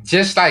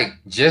 Just a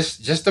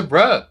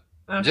rub.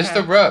 Okay. Just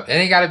a rub. It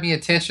ain't gotta be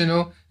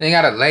intentional. It ain't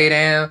gotta lay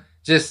down.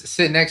 Just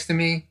sit next to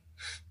me.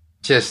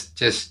 Just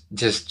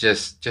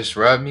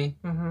rub me.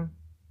 Mm-hmm.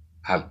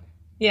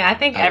 I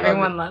think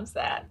everyone loves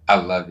that. I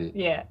love it.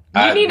 Yeah.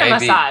 You need a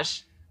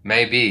massage.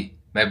 Maybe.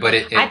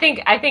 But I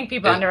think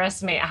people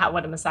underestimate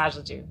what a massage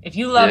will do. If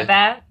you love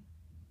that.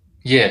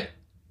 Yeah.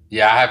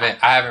 Yeah, I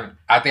haven't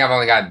I think I've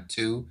only gotten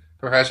 2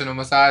 professional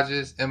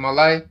massages in my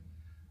life.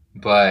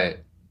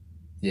 But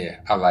yeah,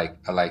 I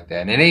like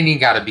that. And it ain't even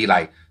gotta be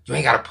like, you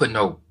ain't gotta put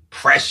no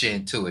pressure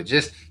into it.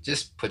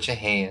 Just put your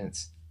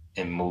hands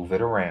and move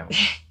it around.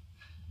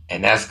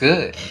 And that's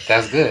good.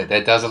 That's good.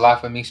 That does a lot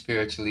for me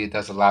spiritually. It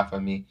does a lot for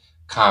me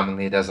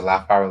commonly. It does a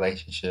lot for our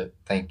relationship.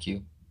 Thank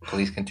you.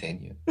 Please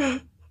continue.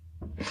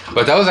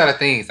 But those are the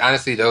things.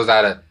 Honestly, those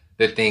are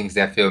the things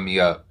that fill me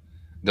up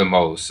the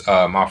most.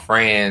 My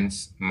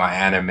friends, my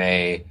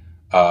anime,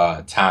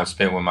 time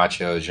spent with my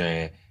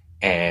children,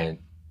 and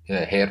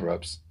head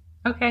rubs.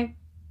 Okay.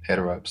 Head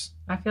rubs.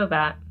 I feel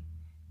that.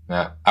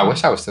 Now, I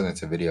wish I was still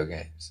into video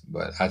games,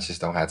 but I just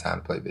don't have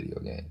time to play video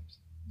games.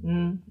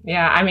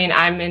 Yeah, I mean,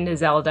 I'm into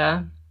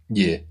Zelda.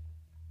 Yeah.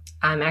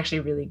 I'm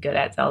actually really good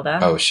at Zelda.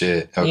 Oh,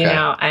 shit. Okay.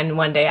 And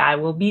one day I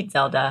will beat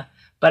Zelda.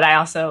 But I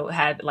also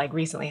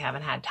recently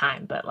haven't had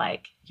time. But,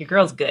 your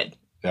girl's good.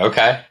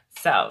 Okay.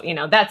 So,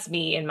 that's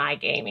me in my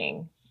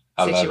gaming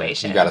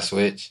situation. You got a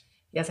Switch?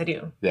 Yes, I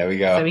do. There we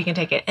go. So we can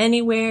take it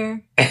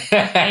anywhere,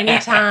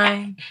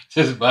 anytime.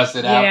 Just bust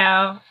it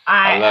out.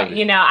 I love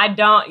it. I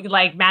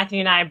don't, Matthew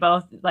and I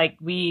both,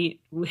 we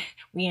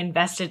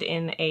invested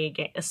in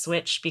a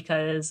Switch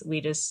because we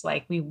just,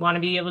 we want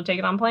to be able to take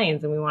it on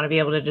planes and we want to be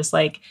able to just,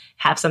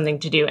 have something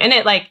to do. And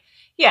it,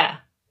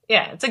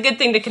 it's a good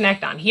thing to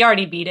connect on. He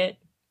already beat it.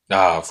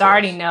 Oh, so I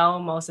already know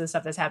most of the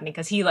stuff that's happening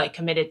because he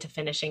committed to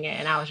finishing it.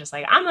 And I was just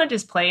I'm going to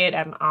just play it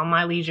on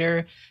my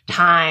leisure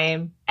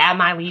time, at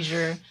my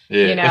leisure,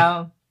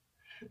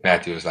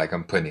 Matthew was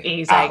I'm putting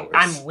He's hours.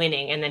 I'm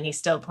winning. And then he's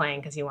still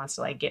playing because he wants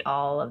to get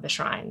all of the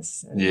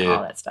shrines and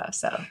all that stuff.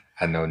 So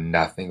I know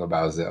nothing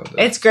about Zelda.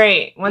 It's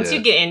great. Once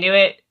you get into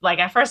it,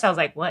 at first I was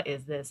what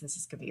is this? This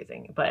is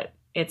confusing. But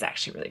it's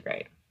actually really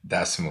great.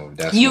 That's smooth.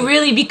 You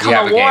really become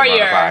a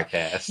warrior.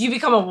 You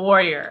become a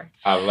warrior.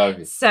 I love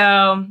it.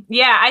 So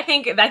yeah, I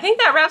think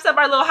that wraps up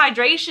our little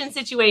hydration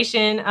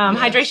situation,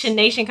 Hydration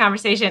Nation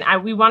conversation.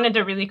 We wanted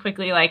to really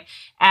quickly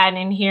add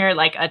in here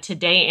a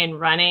today in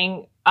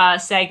running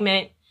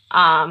segment.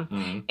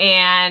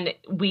 And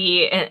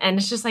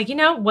it's just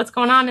what's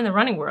going on in the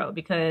running world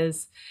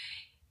because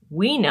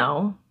we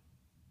know,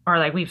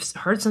 or we've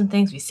heard some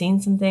things, we've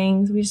seen some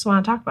things. We just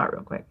want to talk about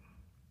real quick.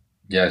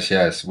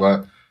 Yes.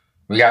 Well.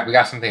 We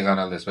got some things on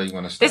our list. Where you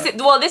want to start?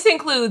 This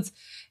includes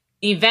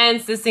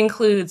events. This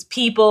includes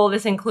people.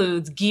 This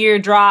includes gear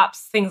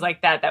drops, things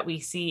like that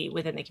we see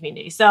within the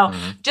community. So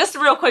just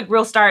real quick,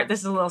 real start. This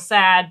is a little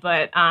sad,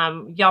 but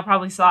y'all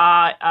probably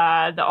saw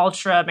the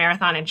ultra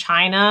marathon in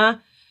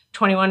China.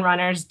 21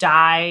 runners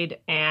died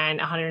and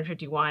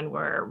 151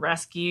 were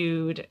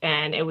rescued.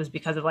 And it was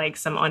because of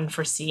some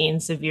unforeseen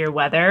severe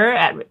weather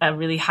at a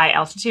really high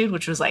altitude,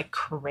 which was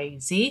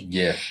crazy.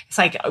 Yeah. It's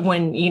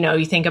when,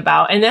 you think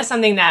about, and that's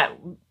something that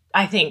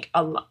I think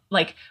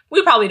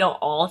we probably don't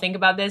all think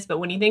about this, but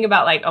when you think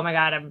about oh my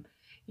God, I'm,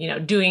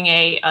 doing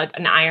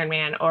an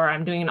Ironman or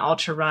I'm doing an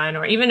ultra run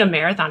or even a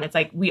marathon, it's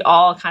we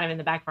all kind of in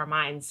the back of our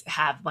minds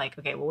have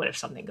okay, well, what if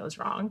something goes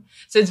wrong?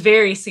 So it's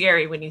very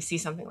scary when you see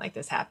something like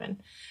this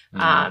happen.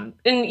 And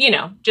and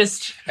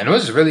it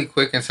was really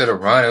quick into the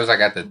run. It was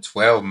at the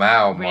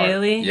 12-mile mark.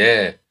 Really?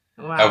 Yeah.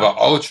 Wow. Of an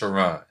ultra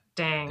run.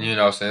 Dang.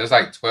 So it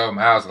was 12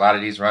 miles. A lot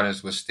of these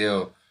runners were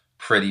still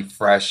pretty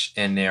fresh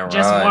in their run.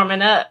 Just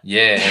warming up.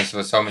 Yeah.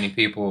 And so many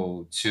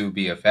people to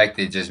be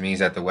affected just means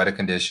that the weather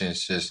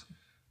conditions just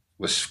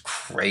was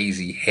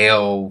crazy.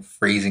 Hell,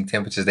 freezing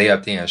temperatures. They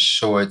up there in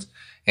shorts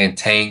and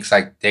tanks.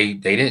 They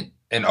didn't,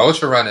 and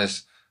ultra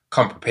runners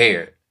come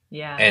prepared.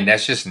 Yeah. And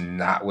that's just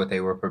not what they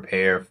were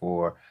prepared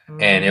for.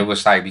 And it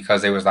was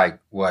because they was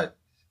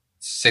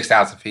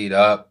 6,000 feet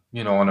up,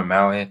 on a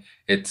mountain.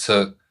 It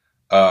took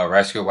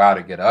rescue a while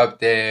to get up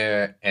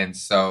there. And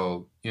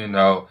so,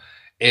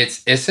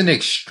 it's an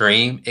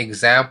extreme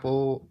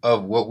example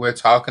of what we're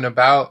talking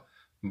about,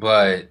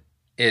 but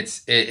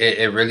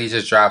it really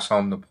just drives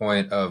home the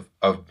point of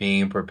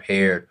being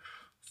prepared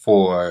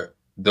for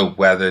the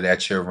weather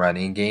that you're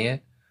running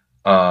in.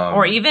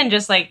 Or even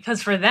just like,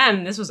 because for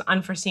them, this was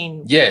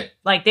unforeseen. Yeah.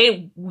 Like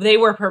they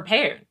were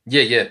prepared.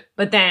 Yeah.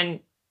 But then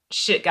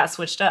shit got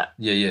switched up.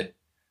 Yeah.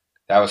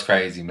 That was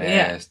crazy, man.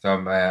 Yeah. So,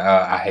 man,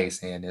 I hate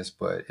saying this,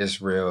 but it's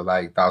real.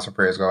 Like, thoughts and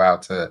prayers go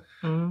out to,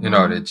 you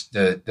know,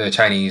 the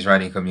Chinese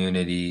running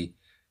community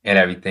and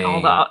everything.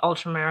 All the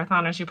ultra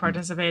marathoners who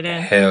participate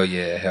in. Hell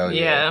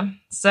yeah.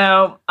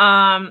 So,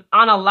 on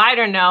a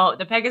lighter note,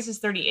 the Pegasus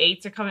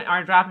 38s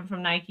are dropping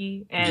from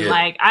Nike, and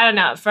like, I don't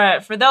know,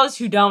 for those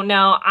who don't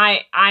know,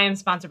 I am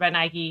sponsored by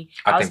Nike.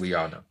 I think we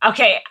all know.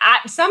 Okay,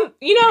 some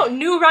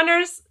new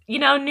runners.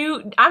 I'm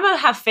gonna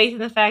have faith in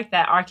the fact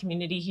that our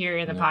community here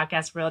in the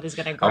podcast world is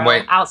gonna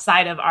grow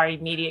outside of our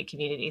immediate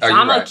community. So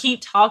I'm gonna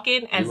keep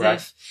talking as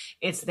if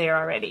it's there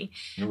already.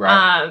 You're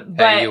right.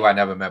 But I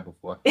never met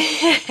before.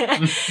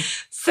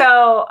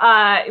 So,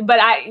 but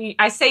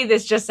I say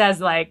this just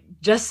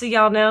so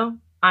y'all know,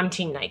 I'm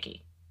Team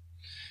Nike.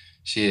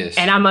 She is,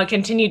 and I'm gonna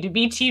continue to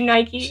be Team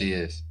Nike. She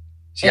is.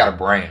 She got a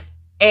brand.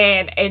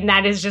 And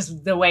that is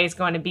just the way it's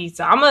going to be.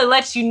 So I'm going to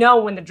let you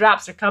know when the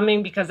drops are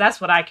coming, because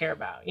that's what I care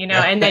about,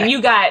 And then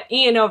you got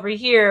Ian over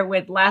here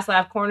with Last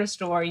Lap Corner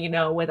Store,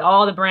 with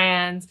all the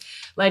brands,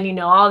 letting you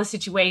know all the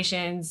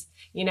situations,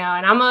 and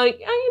I'm going to,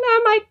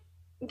 I might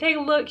take a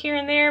look here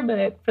and there,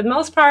 but for the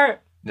most part,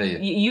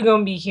 you're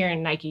going to be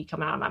hearing Nike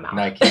coming out of my mouth.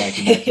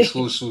 Nike.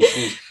 Swoop.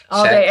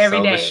 All day,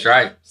 every day.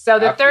 Stripe. So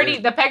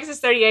the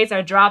Pegasus 38s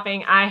are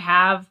dropping. I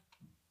have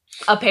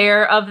a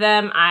pair of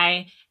them.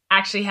 I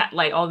actually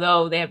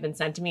although they have been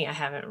sent to me, I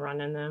haven't run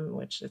in them,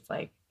 which is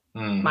like,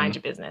 mind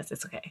your business.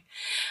 It's okay.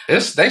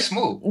 They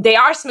smooth. They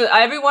are smooth.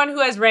 Everyone who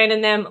has ran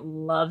in them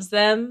loves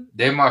them.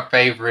 They're my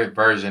favorite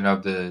version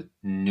of the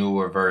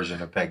newer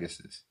version of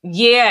Pegasus.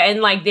 Yeah,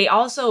 and like they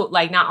also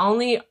not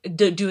only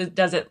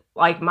does it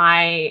like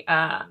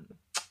my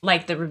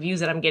like the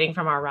reviews that I'm getting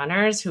from our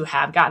runners who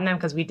have gotten them,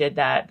 because we did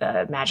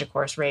the Magic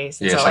Horse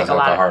race. And so like a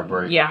lot of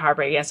Heartbreak. Yeah,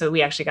 Heartbreak. Yeah, so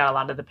we actually got a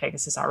lot of the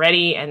Pegasus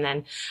already, and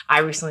then I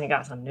recently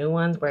got some new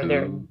ones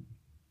where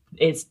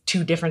it's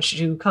two different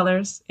shoe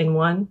colors in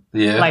one.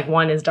 Yeah, like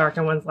one is dark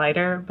and one's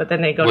lighter, but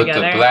then they go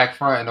together. With the black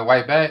front and the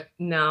white back.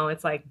 No,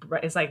 it's like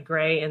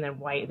gray and then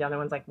white. The other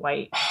one's like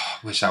white.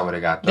 Wish I would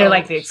have got those. They're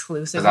like the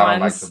exclusive ones. Because I don't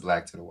like the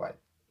black to the white.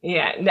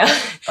 Yeah, no.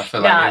 I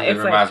feel like it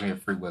reminds me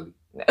of Free Willy.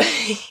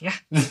 Yeah.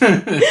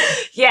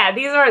 Yeah,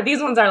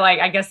 these ones are like,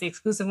 I guess the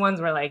exclusive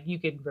ones where like you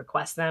could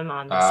request them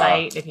on the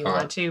site if you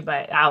want to,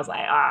 but I was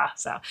like,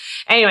 so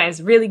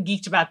anyways, really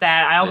geeked about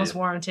that. I almost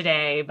wore them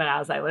today, but I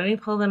was like, let me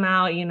pull them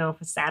out,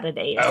 for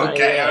Saturday.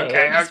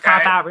 Okay. Just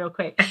pop out real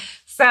quick.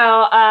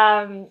 So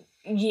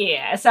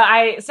yeah,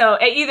 so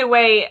either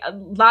way,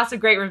 lots of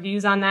great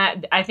reviews on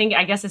that. I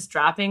guess it's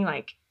dropping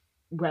like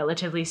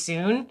relatively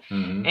soon.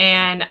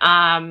 And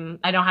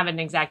I don't have an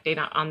exact date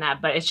on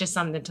that, but it's just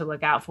something to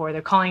look out for.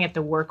 They're calling it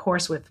the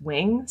workhorse with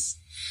wings.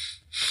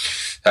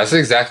 That's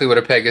exactly what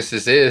a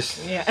Pegasus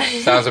is. Yeah.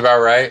 Sounds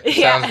about right.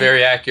 Yeah. Sounds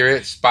very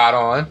accurate. Spot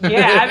on.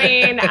 Yeah,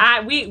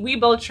 I mean, we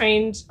both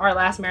trained our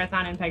last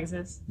marathon in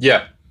Pegasus.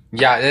 Yeah,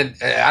 and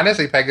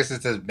honestly,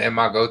 Pegasus has been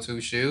my go-to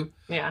shoe.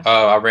 Yeah.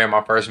 I ran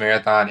my first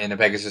marathon in the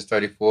Pegasus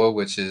 34,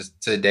 which is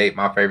to date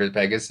my favorite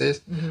Pegasus.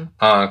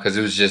 Because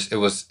it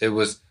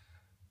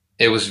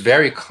was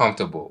very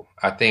comfortable.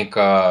 I think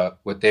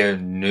with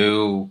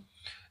them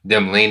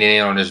leaning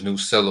in on this new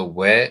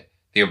silhouette,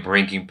 they're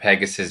bringing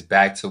Pegasus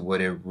back to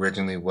what it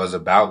originally was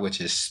about, which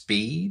is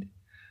speed.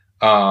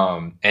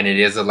 And it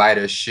is a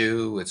lighter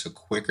shoe. It's a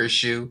quicker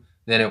shoe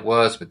than it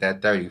was. But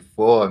that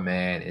 34,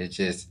 man, it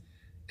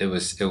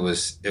was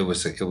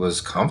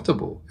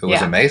comfortable. It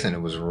was amazing.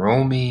 It was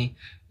roomy,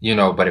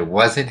 but it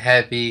wasn't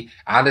heavy.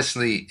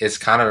 Honestly, it's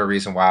kind of the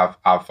reason why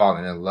I've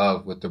fallen in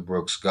love with the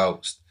Brooks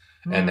Ghost.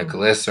 And the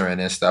glycerin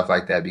and stuff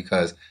like that,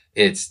 because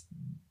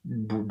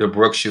the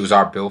Brooks shoes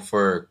are built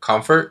for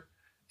comfort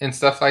and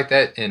stuff like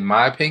that, in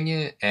my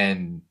opinion.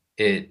 And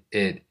I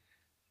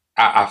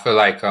feel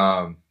like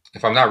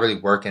if I'm not really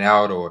working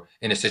out or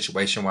in a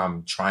situation where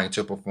I'm trying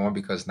to perform,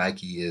 because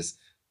Nike is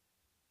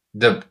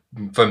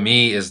for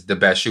me is the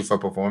best shoe for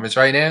performance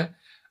right now.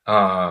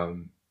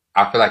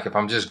 I feel like if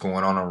I'm just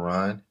going on a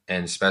run,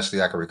 and especially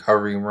like a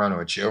recovery run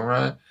or a chill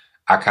run,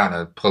 I kind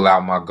of pull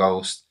out my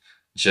Ghost.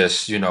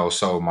 Just,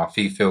 so my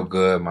feet feel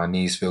good, my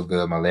knees feel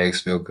good, my legs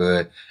feel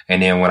good.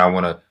 And then when I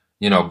want to,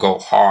 go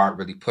hard,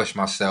 really push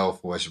myself,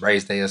 or it's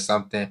race day or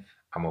something,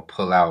 I'm going to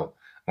pull out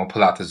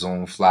the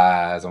Zoom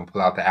Flies, I'm going to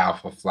pull out the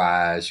Alpha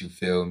Flies, you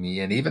feel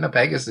me? And even the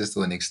Pegasus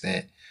to an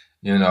extent,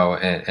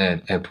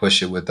 and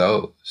push it with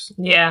those.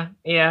 Yeah.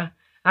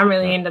 I'm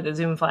really into the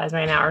Zoom Flies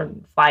right now, or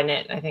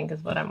Flyknit, I think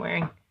is what I'm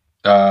wearing.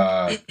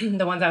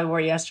 The ones I wore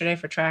yesterday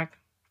for track.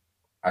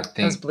 I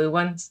think those blue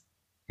ones.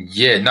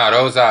 Yeah, no,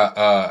 those are.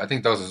 I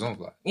think those are Zoom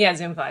Flies. Yeah,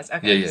 Zoom Flies.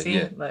 Okay,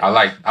 yeah. I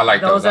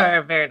like those. Those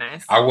are very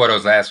nice. I wore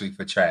those last week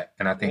for track,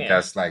 and I think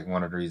that's like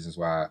one of the reasons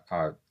why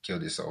I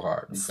killed it so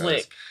hard. Because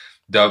slick.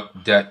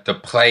 The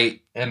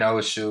plate in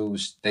those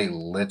shoes,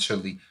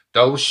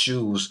 those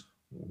shoes,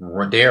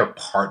 they're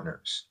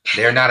partners.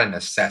 They're not an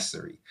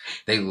accessory.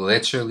 They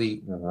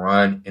literally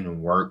run and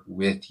work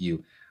with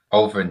you.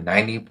 Over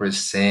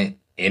 90%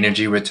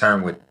 energy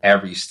return with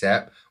every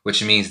step,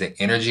 which means the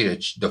energy,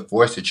 the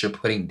force that you're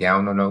putting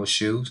down on those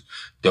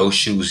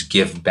shoes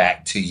give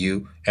back to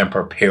you and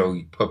propel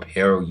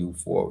you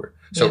forward.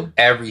 So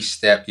every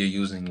step you're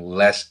using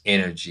less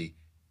energy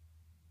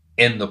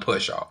in the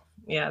push off.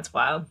 Yeah, it's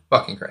wild.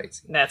 Fucking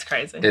crazy. That's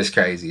crazy. It's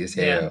crazy as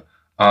hell.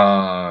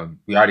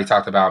 We already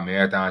talked about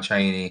marathon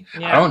training.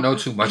 Yeah. I don't know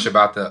too much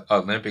about the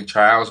Olympic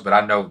trials, but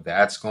I know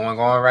that's going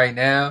on right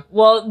now.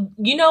 Well,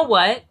 you know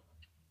what?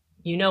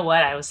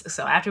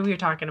 So after we were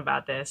talking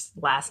about this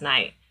last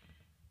night,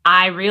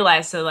 I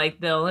realized, so like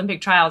the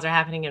Olympic trials are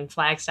happening in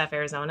Flagstaff,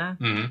 Arizona.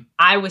 Mm-hmm.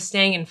 I was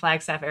staying in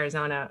Flagstaff,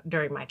 Arizona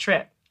during my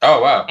trip.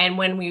 Oh, wow. And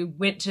when we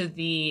went to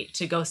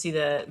go see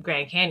the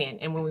Grand Canyon,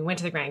 and when we went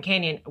to the Grand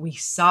Canyon, we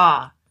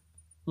saw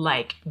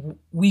like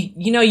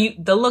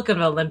the look of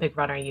an Olympic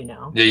runner,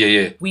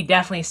 Yeah. We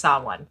definitely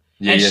saw one.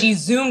 Yeah, and she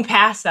zoomed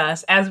past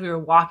us as we were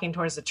walking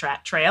towards the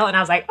trail. And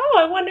I was like, oh,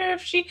 I wonder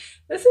if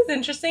this is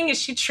interesting.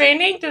 Is she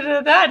training?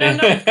 I don't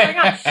know what's going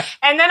on.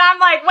 And then I'm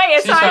like,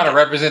 wait. She's trying to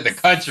represent the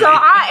country.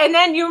 And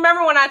then you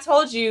remember when I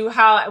told you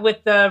how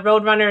with the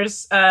road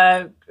runners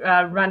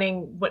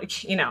running,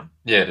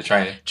 Yeah,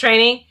 the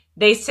training.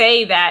 They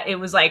say that it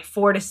was like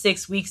 4 to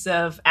 6 weeks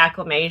of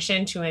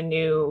acclimation to a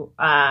new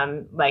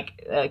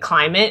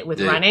climate with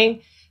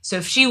running. So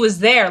if she was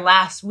there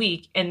last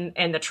week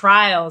and the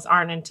trials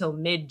aren't until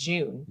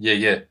mid-June.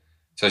 Yeah.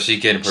 So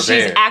she's getting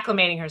prepared. She's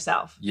acclimating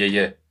herself.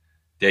 Yeah.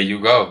 There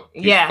you go.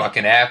 These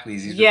fucking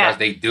athletes,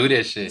 they do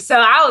this shit. So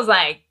I was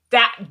like,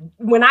 that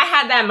when I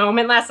had that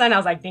moment last night, I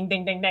was like, ding,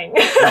 ding, ding, ding.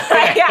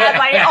 Yeah,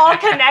 like it all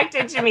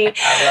connected to me.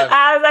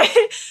 I was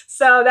like,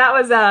 so that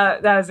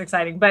was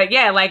exciting. But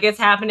yeah, like it's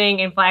happening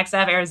in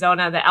Flagstaff,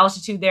 Arizona. The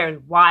altitude there is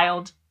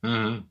wild.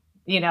 Mm-hmm.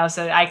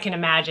 So I can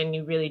imagine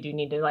you really do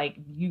need to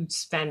you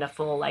spend a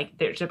full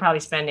they're probably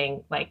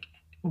spending like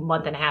a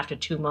month and a half to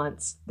 2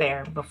 months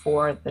there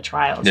before the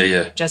trials.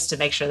 Yeah. Just to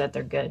make sure that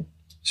they're good.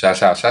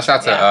 Shouts out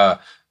to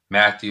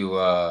Matthew.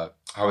 I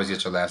always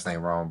get your last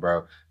name wrong,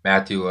 bro.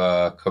 Matthew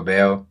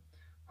Cabell,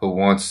 who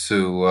wants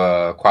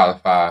to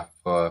qualify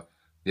for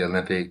the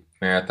Olympic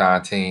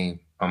marathon team.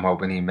 I'm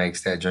hoping he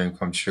makes that dream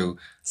come true.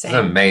 Same. He's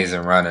an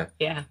amazing runner.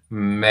 Yeah.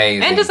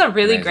 Amazing. And just a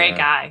really great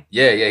guy.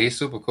 Yeah, he's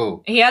super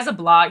cool. He has a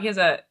blog. He has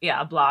a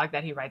blog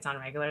that he writes on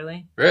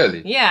regularly.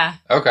 Really? Yeah.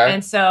 Okay.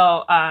 And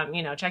so,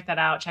 check that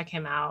out. Check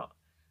him out.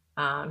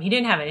 He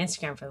didn't have an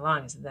Instagram for the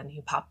longest, and then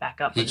he popped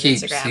back up. He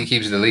keeps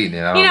deleting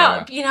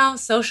it.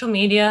 Social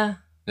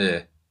media.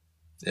 Yeah.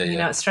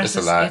 Yeah. It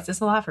stresses. It's just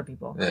a lot for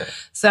people. Yeah.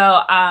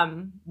 So,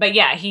 but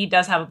yeah, he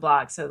does have a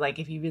blog. So,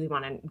 if you really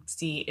want to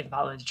see and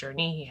follow his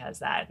journey, he has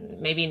that.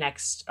 And maybe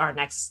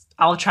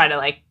I'll try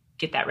to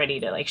get that ready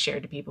to share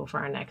to people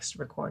for our next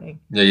recording.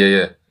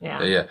 Yeah.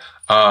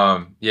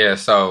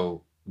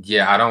 So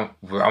I'm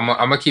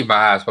gonna keep my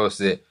eyes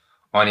posted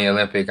on the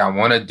Olympic. I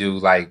want to do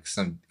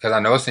some, because I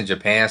know it's in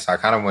Japan, so I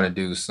kind of want to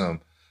do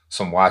some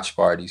watch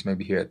parties,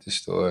 maybe here at the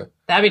store.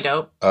 That'd be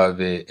dope. Of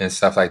it and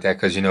stuff like that,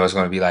 because it's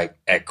going to be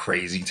at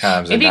crazy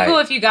times. It'd be cool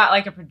if you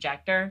got a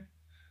projector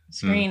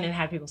screen and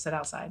had people sit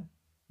outside.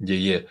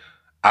 Yeah.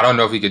 I don't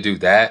know if we could do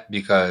that,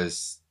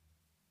 because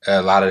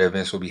a lot of the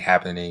events will be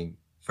happening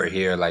for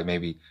here,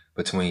 maybe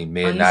between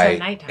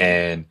midnight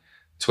and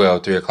 3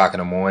 o'clock in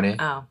the morning.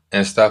 Oh.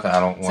 And stuff. And I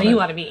don't want. So you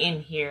want to be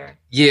in here?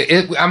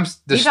 Yeah,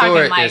 the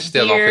store is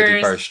still on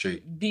 51st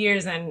Street.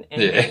 Beers and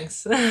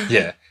things.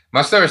 Yeah.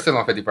 My store is still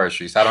on 51st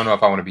Street, so I don't know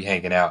if I want to be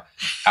hanging out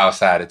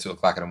outside at 2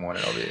 o'clock in the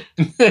morning over here.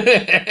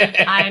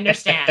 I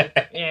understand.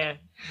 Yeah.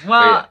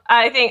 Well,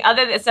 I think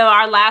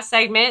our last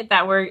segment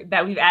that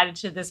we've added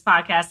to this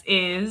podcast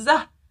is,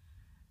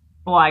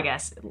 well, I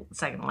guess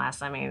second to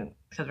last. I mean,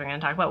 because we're going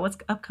to talk about what's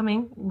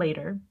upcoming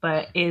later,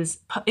 but is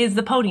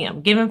the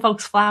podium, giving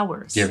folks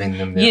flowers. Giving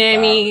them their flowers. What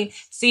I mean?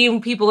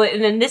 Seeing people,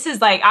 and then this is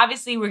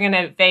obviously we're going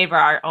to favor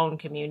our own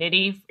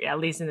community, at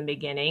least in the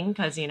beginning,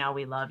 because,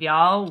 we love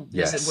y'all.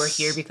 Yes. We're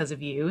here because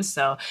of you.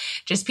 So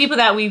just people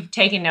that we've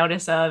taken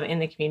notice of in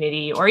the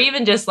community, or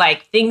even just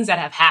things that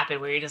have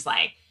happened where you're just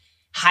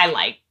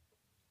highlight.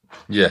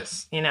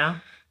 Yes. Yeah,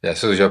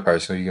 so who's your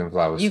person? You give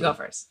flowers. You go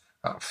first.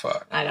 Oh,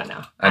 fuck. I don't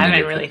know. I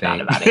haven't really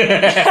thought about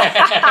it.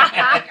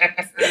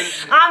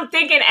 I'm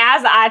thinking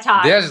as I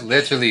talk. There's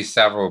literally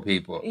several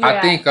people. Yeah.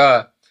 I think,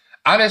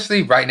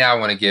 honestly, right now I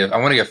want to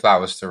give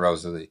flowers to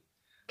Rosalie.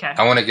 Okay.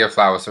 I want to give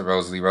flowers to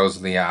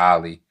Rosalie and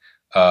Ollie.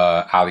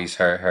 Ollie's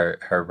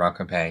her run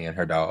companion,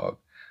 her dog.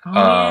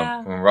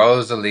 Yeah.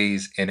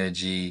 Rosalie's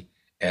energy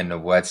in the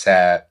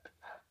WhatsApp,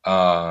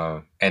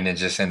 and then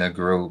just in the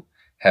group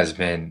has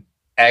been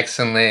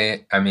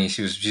excellent. I mean,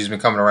 she's been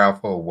coming around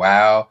for a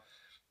while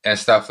and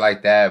stuff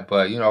like that,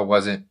 but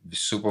wasn't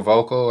super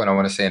vocal. And I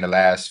want to say in the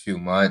last few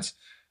months,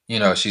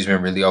 she's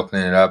been really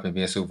opening it up and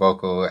being super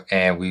vocal,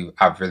 and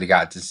I've really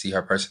got to see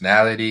her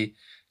personality.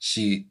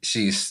 She's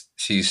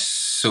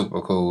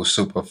super cool,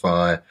 super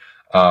fun.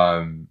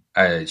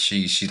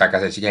 She like I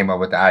said, she came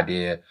up with the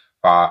idea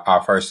for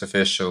our first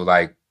official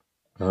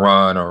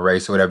run or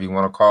race or whatever you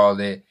want to call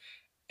it,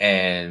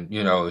 and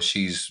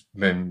she's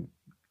been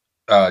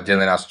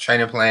dealing out some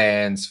training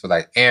plans for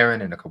like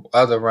Aaron and a couple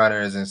other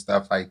runners and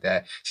stuff like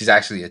that. She's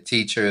actually a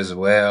teacher as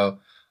well.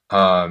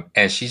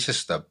 And she's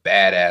just a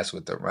badass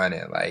with the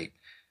running, like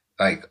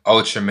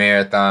ultra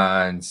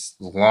marathons,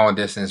 long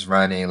distance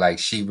running. Like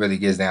she really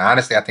gets down.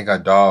 Honestly, I think her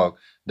dog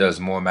does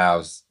more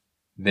miles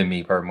than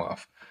me per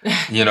month.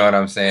 You know what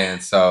I'm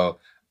saying? So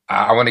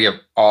I want to give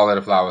all of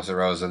the flowers to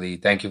Rosalie.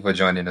 Thank you for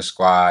joining the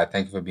squad.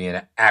 Thank you for being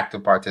an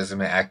active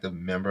participant, active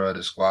member of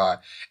the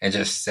squad, and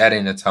just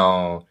setting the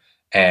tone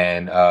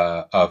and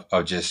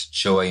of just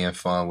joy and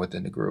fun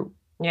within the group.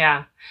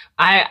 Yeah,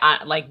 I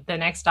like the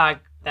next dog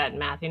that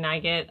Matthew and I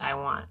get. I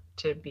want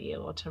to be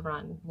able to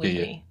run with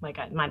me. Like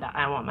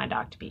I want my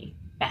dog to be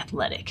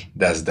athletic.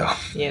 That's dope.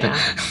 You know,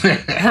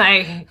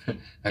 like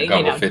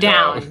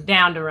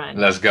down to run.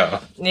 Let's go.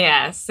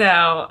 Yeah. So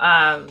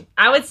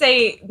I would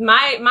say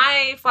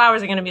my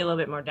flowers are going to be a little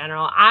bit more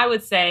general. I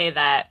would say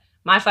that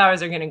my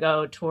flowers are going to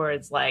go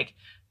towards like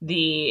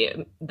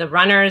the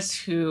runners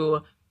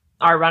who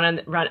are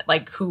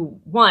who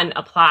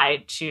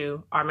applied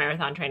to our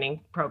marathon training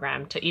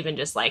program to even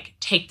just like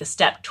take the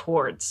step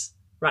towards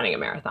running a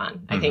marathon.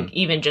 Mm-hmm. I think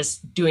even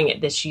just doing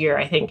it this year,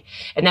 I think,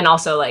 and then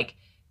also like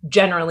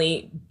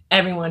generally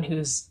everyone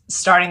who's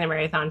starting the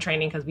marathon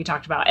training, because we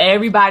talked about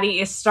everybody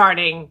is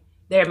starting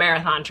their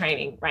marathon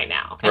training right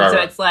now. And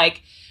so it's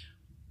like,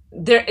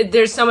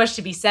 there's so much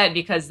to be said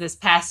because this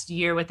past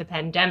year with the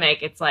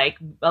pandemic, it's like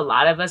a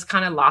lot of us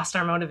kind of lost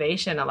our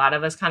motivation. A lot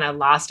of us kind of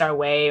lost our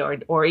way or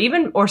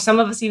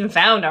some of us even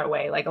found our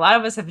way. Like a lot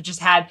of us have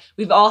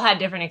we've all had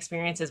different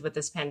experiences with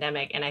this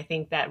pandemic. And I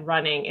think that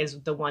running is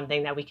the one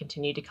thing that we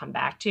continue to come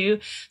back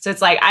to. So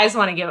it's like, I just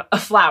want to give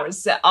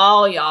flowers to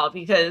all y'all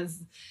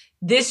because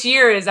this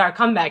year is our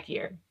comeback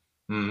year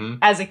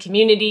as a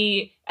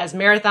community, as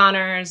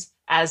marathoners,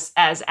 as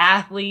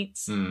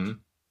athletes. Mm-hmm.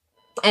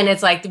 And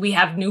it's like we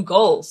have new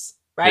goals,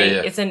 right?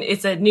 Yeah.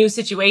 It's a new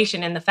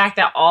situation, and the fact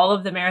that all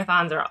of the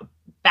marathons are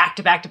back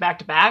to back to back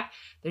to back,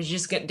 there's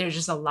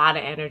just a lot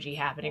of energy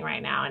happening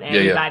right now, and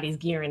everybody's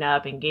gearing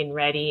up and getting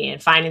ready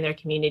and finding their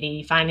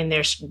community, finding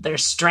their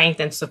strength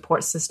and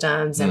support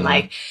systems, and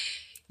like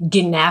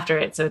getting after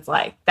it. So it's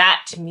like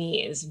that to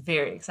me is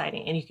very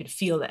exciting, and you could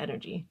feel the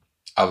energy.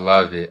 I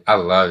love it,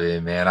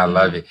 man. I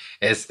love it.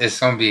 It's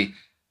gonna be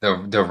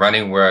the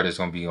running world is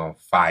gonna be on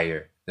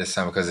fire this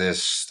summer because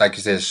there's, like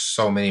you said,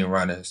 so many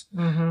runners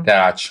that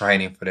are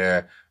training for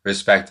their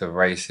respective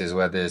races,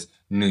 whether it's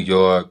New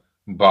York,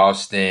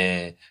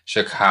 Boston,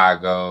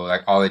 Chicago,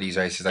 like all of these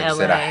races, like LA. You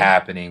said, are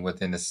happening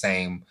within the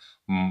same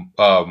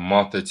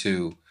month or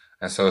two,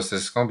 and so it's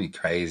just gonna be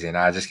crazy. And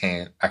I just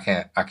can't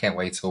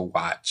wait to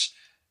watch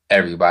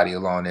everybody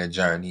along their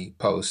journey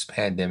post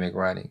pandemic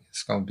running.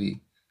 It's gonna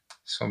be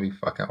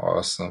fucking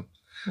awesome.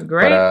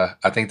 Great. But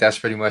I think that's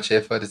pretty much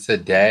it for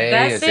today.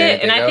 That's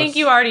it. And I think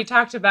you already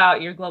talked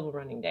about your Global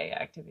Running Day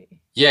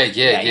activity. Yeah.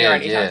 You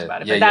already talked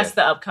about it. But that's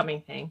the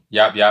upcoming thing.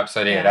 Yep.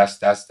 So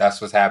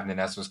that's what's happening.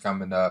 That's what's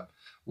coming up.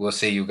 We'll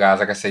see you guys.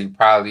 Like I said, you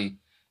probably,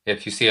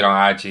 if you see it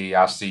on IG,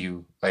 I'll see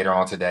you later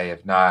on today.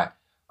 If not,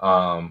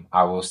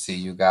 I will see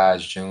you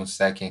guys June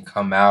 2nd.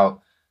 Come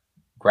out,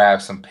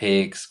 grab some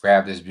pics,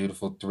 grab this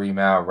beautiful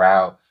 3-mile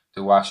route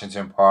to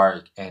Washington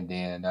Park, and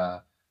then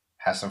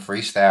have some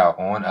freestyle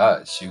on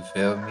us. You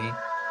feel me?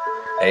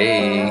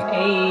 Hey.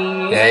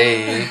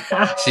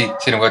 She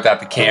done whipped out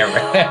the camera.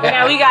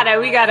 Yeah, we gotta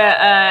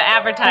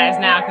advertise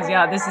now because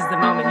y'all, this is the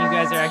moment you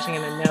guys are actually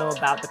gonna know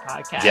about the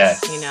podcast. Yes.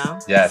 You know.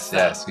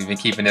 Yes. We've been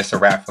keeping this a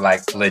wrap for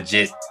like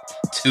legit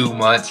 2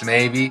 months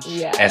maybe.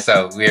 Yeah. And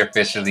so we're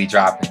officially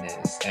dropping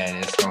this, and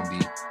it's gonna be.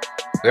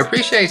 We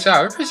appreciate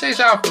y'all. We appreciate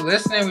y'all for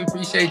listening. We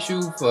appreciate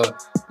you for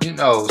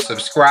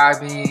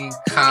subscribing,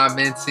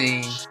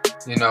 commenting.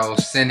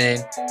 Sending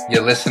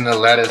your listener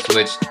letters,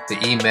 which the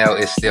email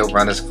is still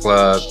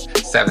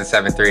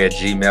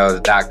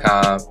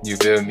runnersclub773@gmail.com. You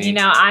feel me?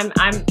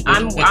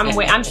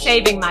 I'm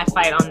saving my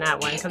fight on that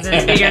one because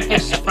there's bigger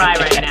fish to fry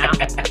right now.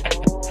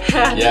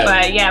 Yes.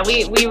 But yeah,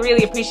 we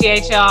really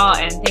appreciate y'all,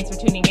 and thanks for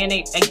tuning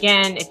in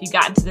again. If you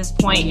gotten to this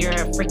point, you're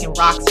a freaking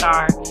rock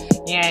star.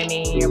 You know what I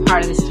mean? You're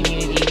part of this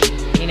community.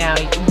 You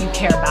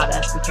care about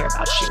us. We care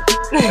about you.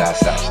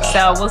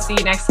 So we'll see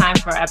you next time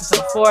for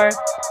episode 4.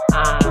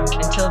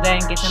 Until then,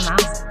 get them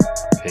miles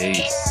in.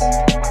 Peace.